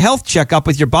and you get a health checkup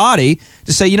with your body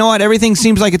to say, everything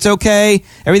seems like it's okay.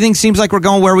 Everything seems like we're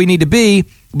going where we need to be,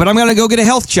 but I'm going to go get a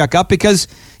health checkup because,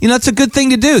 that's a good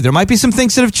thing to do. There might be some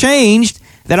things that have changed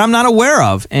that I'm not aware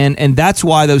of, and that's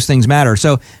why those things matter.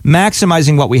 So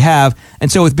maximizing what we have.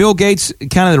 And so with Bill Gates,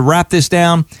 kind of to wrap this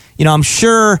down, I'm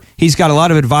sure he's got a lot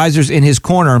of advisors in his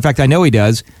corner. In fact, I know he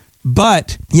does.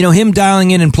 But, him dialing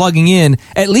in and plugging in,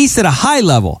 at least at a high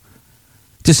level,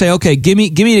 to say, okay, give me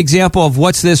an example of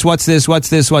what's this,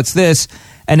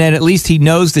 and then at least he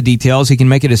knows the details. He can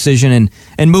make a decision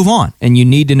and move on. And you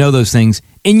need to know those things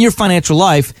in your financial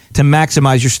life to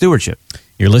maximize your stewardship.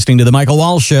 You're listening to The Michael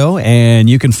Wall Show, and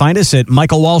you can find us at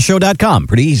michaelwallshow.com.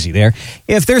 Pretty easy there.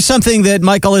 If there's something that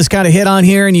Michael has kind of hit on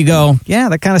here and you go, yeah,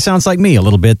 that kind of sounds like me a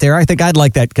little bit there, I think I'd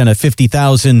like that kind of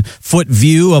 50,000-foot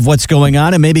view of what's going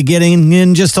on and maybe getting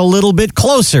in just a little bit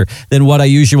closer than what I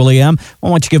usually am. Why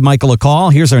don't you give Michael a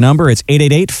call? Here's our number. It's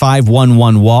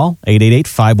 888-511-WALL,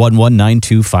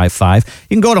 888-511-9255.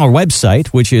 You can go to our website,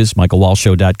 which is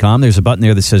michaelwallshow.com. There's a button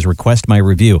there that says Request My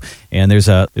Review, and there's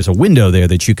a window there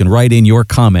that you can write in your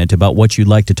comment about what you'd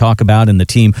like to talk about, and the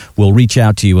team will reach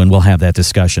out to you and we'll have that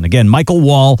discussion. Again,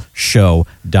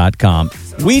 michaelwallshow.com.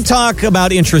 We talk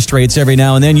about interest rates every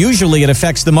now and then. Usually it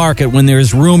affects the market when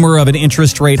there's rumor of an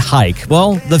interest rate hike.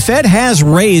 Well, the Fed has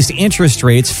raised interest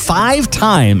rates 5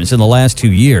 times in the last 2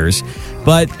 years,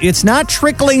 but it's not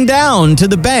trickling down to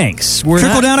the banks.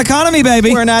 Trickle down economy,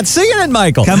 baby. We're not seeing it,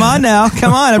 Michael. Come on now.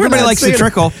 Come on. Everybody likes to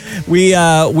trickle. We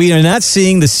are not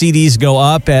seeing the CDs go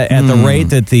up at the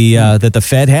rate that the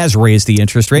Fed has raised the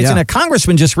interest rates. Yeah. And a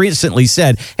congressman just recently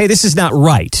said, hey, this is not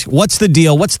right. What's the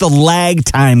deal? What's the lag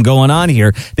time going on here?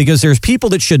 here because there's people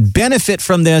that should benefit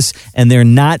from this and they're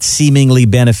not seemingly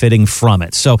benefiting from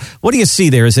it. So what do you see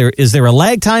there? Is there a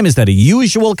lag time? Is that a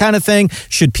usual kind of thing?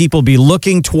 Should people be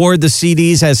looking toward the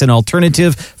CDs as an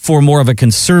alternative for more of a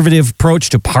conservative approach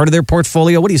to part of their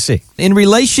portfolio? What do you see? In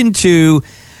relation to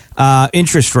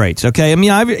interest rates, okay? I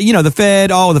mean,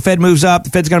 the Fed moves up,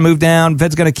 the Fed's going to move down, the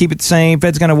Fed's going to keep it the same,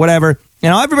 Fed's going to whatever.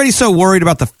 Everybody's so worried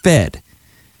about the Fed.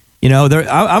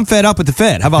 I'm fed up with the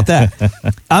Fed. How about that?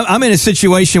 I'm in a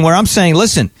situation where I'm saying,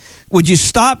 listen, would you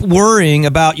stop worrying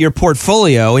about your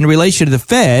portfolio in relation to the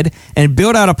Fed and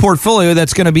build out a portfolio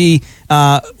that's going to be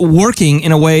working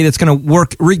in a way that's going to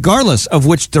work regardless of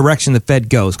which direction the Fed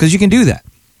goes? Because you can do that.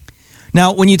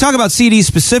 Now, when you talk about CDs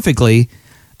specifically,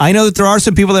 I know that there are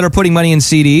some people that are putting money in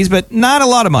CDs, but not a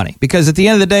lot of money, because at the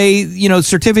end of the day,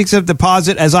 certificates of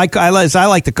deposit, as I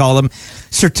like to call them,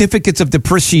 certificates of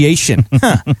depreciation.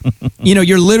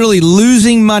 You're literally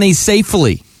losing money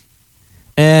safely.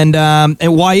 And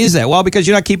why is that? Well, because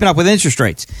you're not keeping up with interest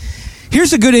rates.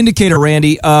 Here's a good indicator,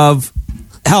 Randy, of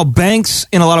how banks,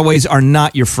 in a lot of ways, are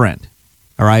not your friend.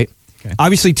 All right? Okay.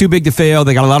 Obviously, too big to fail.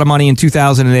 They got a lot of money in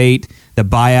 2008. The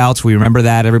buyouts, we remember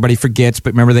that. Everybody forgets,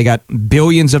 but remember they got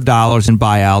billions of dollars in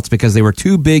buyouts because they were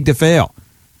too big to fail.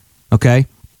 Okay?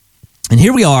 And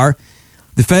here we are,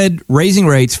 the Fed raising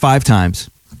rates 5 times,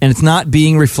 and it's not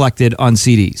being reflected on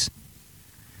CDs.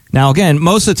 Now, again,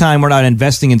 most of the time we're not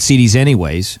investing in CDs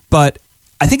anyways, but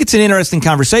I think it's an interesting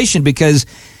conversation because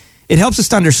it helps us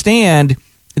to understand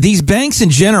these banks in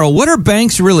general. What are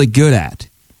banks really good at?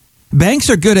 Banks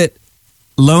are good at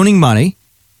loaning money.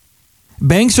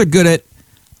 Banks are good at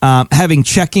having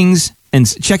checking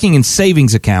and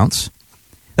savings accounts.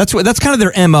 That's kind of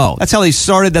their MO. That's how they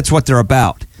started. That's what they're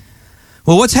about.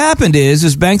 Well, what's happened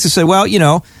is banks have said, well,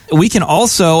 we can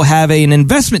also have an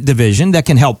investment division that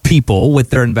can help people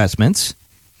with their investments.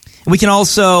 We can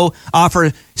also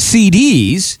offer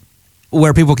CDs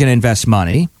where people can invest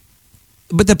money.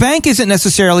 But the bank isn't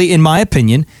necessarily, in my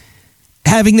opinion,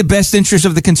 having the best interest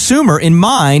of the consumer in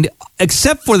mind,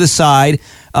 except for the side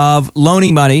of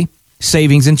loaning money,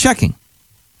 savings, and checking.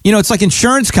 It's like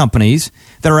insurance companies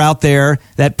that are out there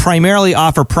that primarily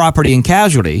offer property and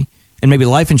casualty, and maybe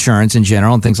life insurance in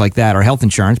general and things like that, or health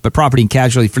insurance, but property and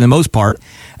casualty for the most part.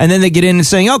 And then they get in and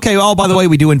saying, okay, well, by the way,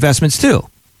 we do investments too.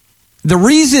 The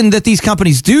reason that these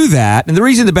companies do that, and the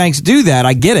reason the banks do that,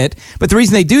 I get it, but the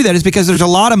reason they do that is because there's a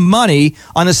lot of money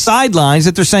on the sidelines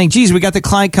that they're saying, geez, we got the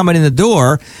client coming in the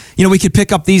door, we could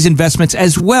pick up these investments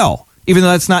as well, even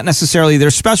though that's not necessarily their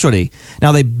specialty.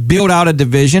 Now, they build out a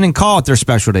division and call it their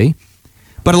specialty,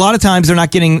 but a lot of times they're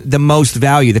not getting the most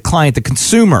value. The client, the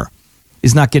consumer,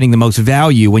 is not getting the most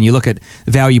value when you look at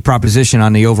the value proposition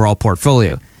on the overall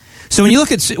portfolio. So when you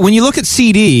look at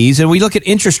CDs and we look at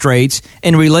interest rates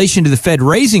in relation to the Fed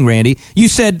raising, Randy, you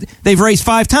said they've raised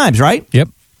 5 times, right? Yep.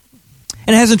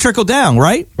 And it hasn't trickled down,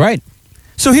 right? Right.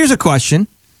 So here's a question.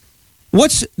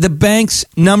 What's the bank's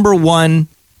number one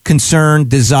concern,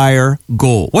 desire,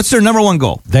 goal? What's their number one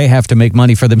goal? They have to make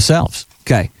money for themselves.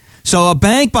 Okay. So a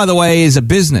bank, by the way, is a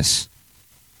business.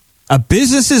 A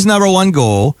business's number one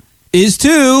goal is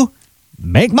to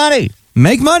make money.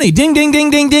 Make money. Ding, ding, ding,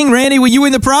 ding, ding. Randy, will you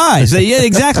win the prize? Yeah,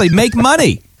 exactly. Make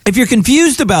money. If you're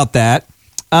confused about that,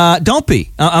 don't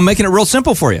be. I'm making it real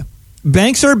simple for you.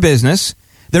 Banks are a business.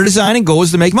 Their design and goal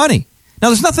is to make money. Now,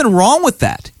 there's nothing wrong with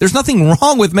that. There's nothing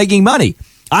wrong with making money.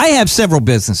 I have several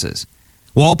businesses.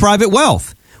 Wall Private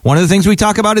Wealth. One of the things we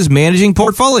talk about is managing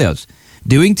portfolios,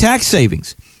 doing tax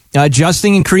savings,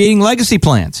 adjusting and creating legacy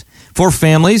plans for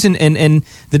families and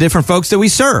the different folks that we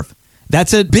serve.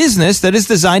 That's a business that is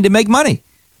designed to make money.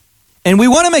 And we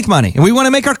want to make money. And we want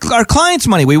to make our clients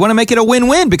money. We want to make it a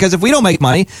win-win, because if we don't make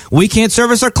money, we can't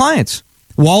service our clients.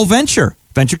 Wall Venture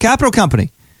capital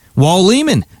company. Wall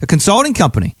Lehman, a consulting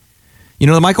company.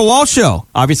 The Michael Wall Show,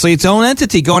 obviously its own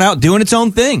entity, going out doing its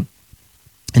own thing.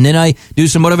 And then I do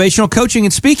some motivational coaching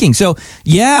and speaking. So,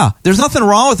 yeah, there's nothing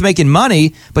wrong with making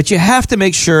money, but you have to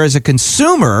make sure as a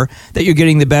consumer that you're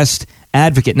getting the best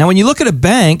advocate. Now, when you look at a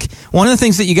bank, one of the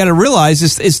things that you got to realize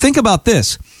is think about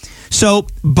this. So,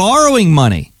 borrowing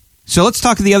money. So, let's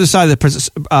talk to the other side of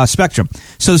the spectrum.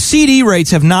 So, CD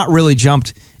rates have not really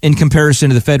jumped in comparison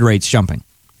to the Fed rates jumping.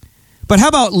 But how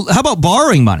about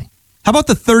borrowing money? How about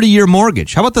the 30-year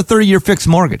mortgage? How about the 30-year fixed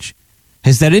mortgage?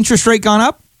 Has that interest rate gone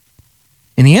up?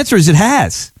 And the answer is it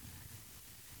has.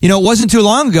 It wasn't too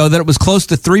long ago that it was close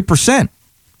to 3%.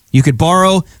 You could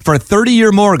borrow for a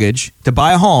 30-year mortgage to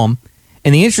buy a home,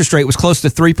 and the interest rate was close to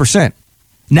 3%.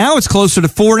 Now it's closer to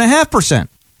 4.5%.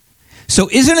 So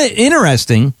isn't it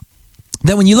interesting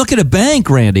that when you look at a bank,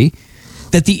 Randy,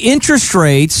 that the interest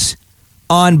rates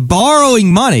on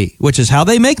borrowing money, which is how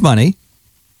they make money,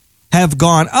 have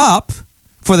gone up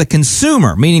for the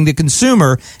consumer, meaning the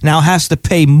consumer now has to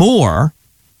pay more,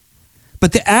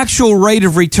 but the actual rate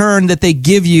of return that they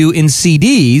give you in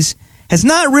CDs has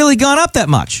not really gone up that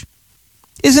much.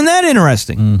 Isn't that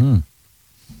interesting? Mm-hmm.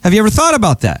 Have you ever thought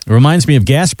about that? It reminds me of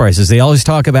gas prices. They always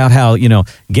talk about how,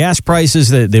 gas prices,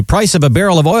 the price of a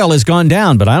barrel of oil has gone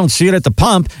down, but I don't see it at the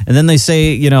pump. And then they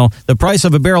say, the price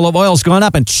of a barrel of oil has gone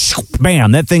up, and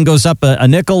bam, that thing goes up a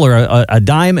nickel or a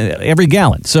dime every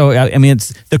gallon. So,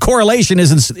 the correlation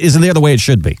isn't there the way it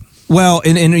should be. Well,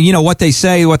 and what they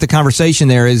say, what the conversation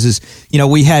there is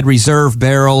we had reserve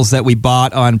barrels that we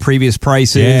bought on previous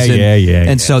prices.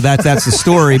 And so that's the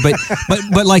story.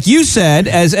 But like you said,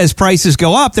 as prices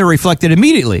go up, they're reflected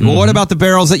immediately. Mm-hmm. Well, what about the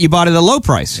barrels that you bought at a low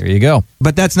price? There you go.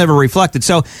 But that's never reflected.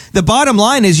 So the bottom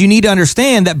line is you need to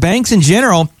understand that banks in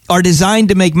general are designed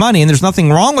to make money, and there's nothing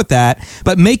wrong with that.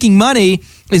 But making money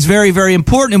is very, very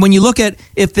important. And when you look at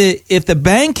if the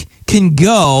bank can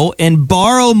go and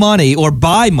borrow money or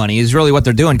buy money is really what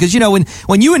they're doing. Because,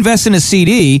 when you invest in a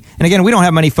CD, and again, we don't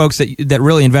have many folks that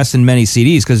really invest in many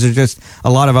CDs because there's just a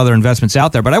lot of other investments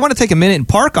out there. But I want to take a minute and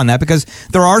park on that because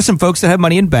there are some folks that have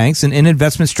money in banks and in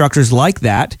investment structures like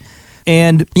that.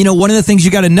 And, one of the things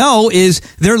you got to know is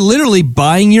they're literally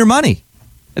buying your money.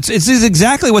 It's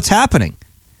exactly what's happening.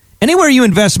 Anywhere you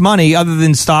invest money other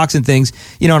than stocks and things,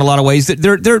 in a lot of ways,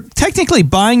 they're technically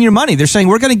buying your money. They're saying,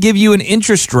 we're going to give you an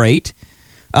interest rate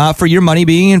for your money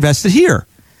being invested here.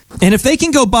 And if they can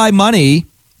go buy money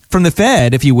from the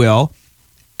Fed, if you will,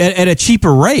 at a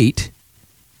cheaper rate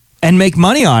and make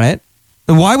money on it,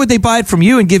 then why would they buy it from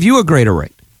you and give you a greater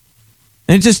rate?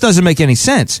 And it just doesn't make any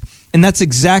sense. And that's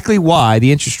exactly why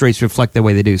the interest rates reflect the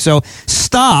way they do. So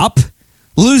stop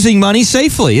losing money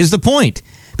safely is the point.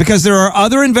 Because there are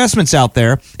other investments out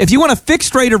there. If you want a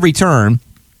fixed rate of return,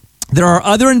 there are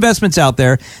other investments out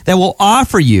there that will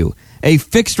offer you a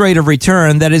fixed rate of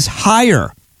return that is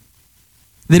higher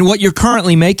than what you're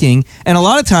currently making. And a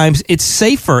lot of times it's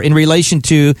safer in relation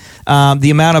to the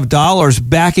amount of dollars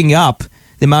backing up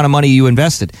the amount of money you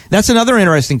invested. That's another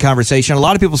interesting conversation. A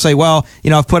lot of people say, well,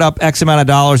 I've put up X amount of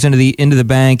dollars into the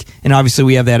bank, and obviously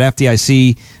we have that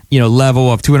FDIC,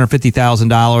 level of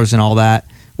 $250,000 and all that.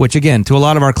 Which, again, to a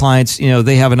lot of our clients,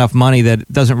 they have enough money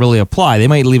that doesn't really apply. They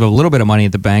might leave a little bit of money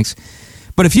at the banks.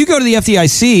 But if you go to the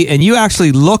FDIC and you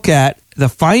actually look at the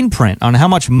fine print on how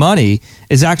much money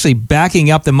is actually backing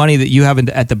up the money that you have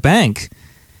at the bank,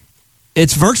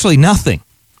 it's virtually nothing.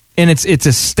 And it's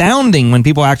astounding when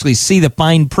people actually see the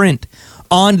fine print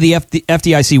on the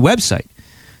FDIC website.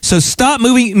 So stop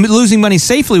losing money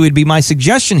safely would be my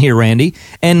suggestion here, Randy,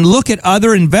 and look at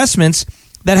other investments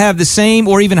that have the same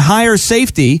or even higher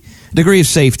degree of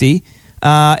safety,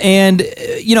 and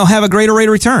have a greater rate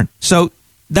of return. So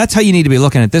that's how you need to be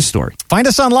looking at this story. Find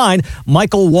us online,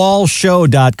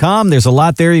 michaelwallshow.com. There's a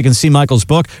lot there. You can see Michael's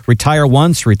book, Retire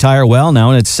Once, Retire Well, now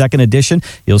in its second edition.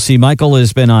 You'll see Michael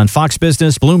has been on Fox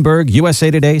Business, Bloomberg, USA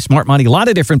Today, Smart Money, a lot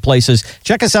of different places.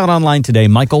 Check us out online today,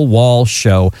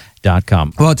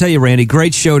 michaelwallshow.com. Well, I'll tell you, Randy,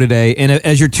 great show today. And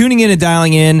as you're tuning in and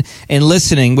dialing in and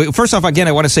listening, first off, again,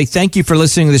 I want to say thank you for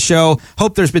listening to the show.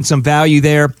 Hope there's been some value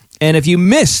there. And if you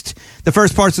missed the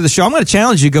first parts of the show, I'm going to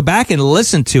challenge you to go back and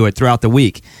listen to it throughout the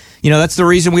week. That's the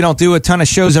reason we don't do a ton of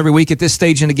shows every week at this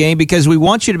stage in the game, because we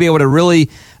want you to be able to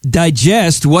really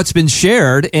digest what's been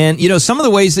shared. And, some of the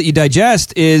ways that you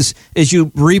digest is you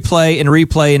replay and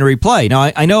replay and replay.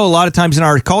 Now, I know a lot of times in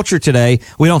our culture today,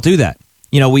 we don't do that.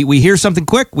 We hear something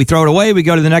quick, we throw it away, we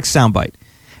go to the next soundbite.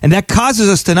 And that causes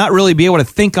us to not really be able to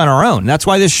think on our own. That's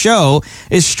why this show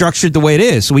is structured the way it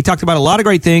is. So we talked about a lot of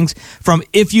great things, from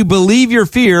if you believe your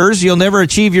fears, you'll never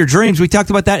achieve your dreams. We talked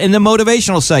about that in the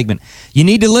motivational segment. You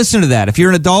need to listen to that. If you're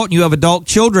an adult and you have adult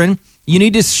children, you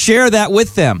need to share that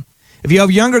with them. If you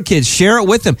have younger kids, share it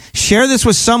with them. Share this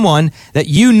with someone that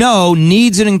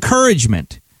needs an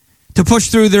encouragement to push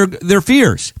through their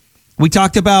fears. We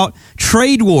talked about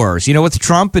trade wars, with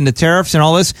Trump and the tariffs and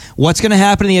all this. What's going to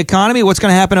happen in the economy? What's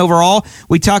going to happen overall?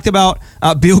 We talked about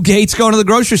Bill Gates going to the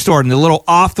grocery store and the little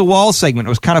off-the-wall segment. It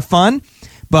was kind of fun,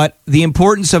 but the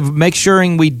importance of make sure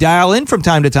we dial in from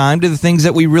time to time to the things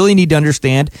that we really need to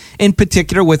understand, in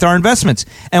particular with our investments.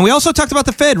 And we also talked about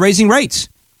the Fed raising rates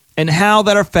and how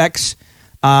that affects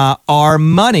our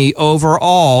money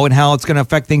overall and how it's going to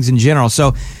affect things in general.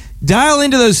 So dial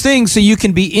into those things so you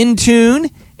can be in tune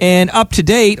and up to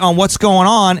date on what's going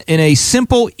on in a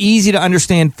simple, easy to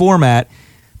understand format.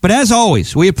 But as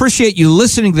always, we appreciate you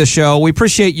listening to the show. We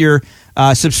appreciate your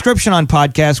subscription on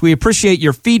podcasts. We appreciate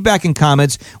your feedback and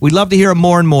comments. We'd love to hear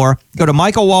more and more. Go to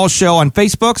Michael Wall Show on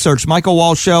Facebook. Search Michael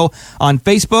Wall Show on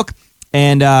Facebook.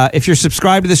 And if you're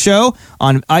subscribed to the show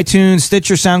on iTunes,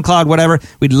 Stitcher, SoundCloud, whatever,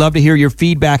 we'd love to hear your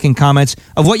feedback and comments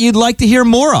of what you'd like to hear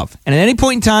more of. And at any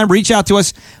point in time, reach out to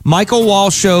us,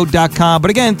 michaelwallshow.com.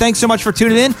 But again, thanks so much for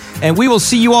tuning in, and we will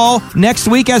see you all next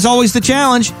week. As always, the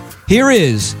challenge. Here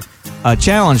is a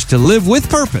challenge to live with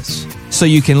purpose so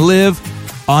you can live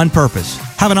on purpose.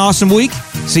 Have an awesome week.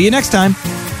 See you next time.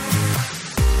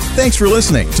 Thanks for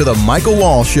listening to The Michael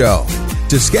Wall Show.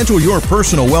 To schedule your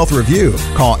personal wealth review,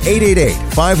 call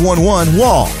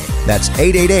 888-511-WALL. That's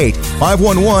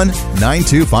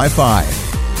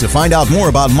 888-511-9255. To find out more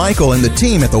about Michael and the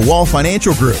team at the Wall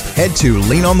Financial Group, head to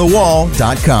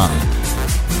leanonthewall.com.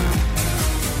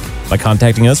 By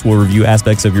contacting us, we'll review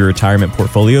aspects of your retirement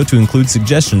portfolio to include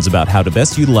suggestions about how to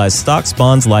best utilize stocks,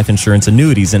 bonds, life insurance,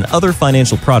 annuities, and other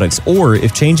financial products, or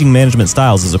if changing management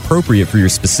styles is appropriate for your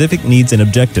specific needs and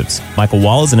objectives. Michael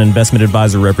Wall is an investment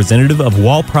advisor representative of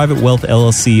Wall Private Wealth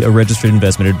LLC, a registered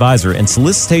investment advisor, and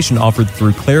solicitation offered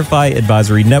through Clarify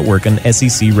Advisory Network, an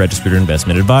SEC registered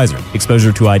investment advisor.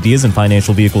 Exposure to ideas and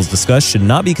financial vehicles discussed should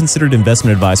not be considered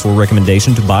investment advice or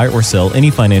recommendation to buy or sell any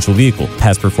financial vehicle.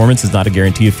 Past performance is not a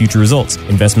guarantee of future results.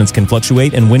 Investments can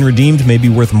fluctuate and when redeemed may be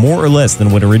worth more or less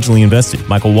than when originally invested.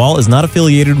 Michael Wall is not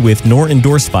affiliated with nor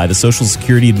endorsed by the Social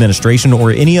Security Administration or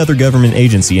any other government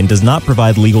agency and does not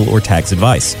provide legal or tax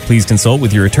advice. Please consult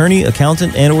with your attorney,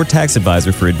 accountant, and or tax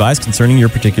advisor for advice concerning your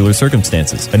particular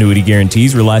circumstances. Annuity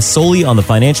guarantees rely solely on the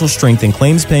financial strength and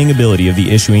claims paying ability of the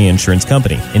issuing insurance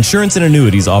company. Insurance and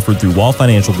annuities offered through Wall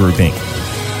Financial Group, Inc.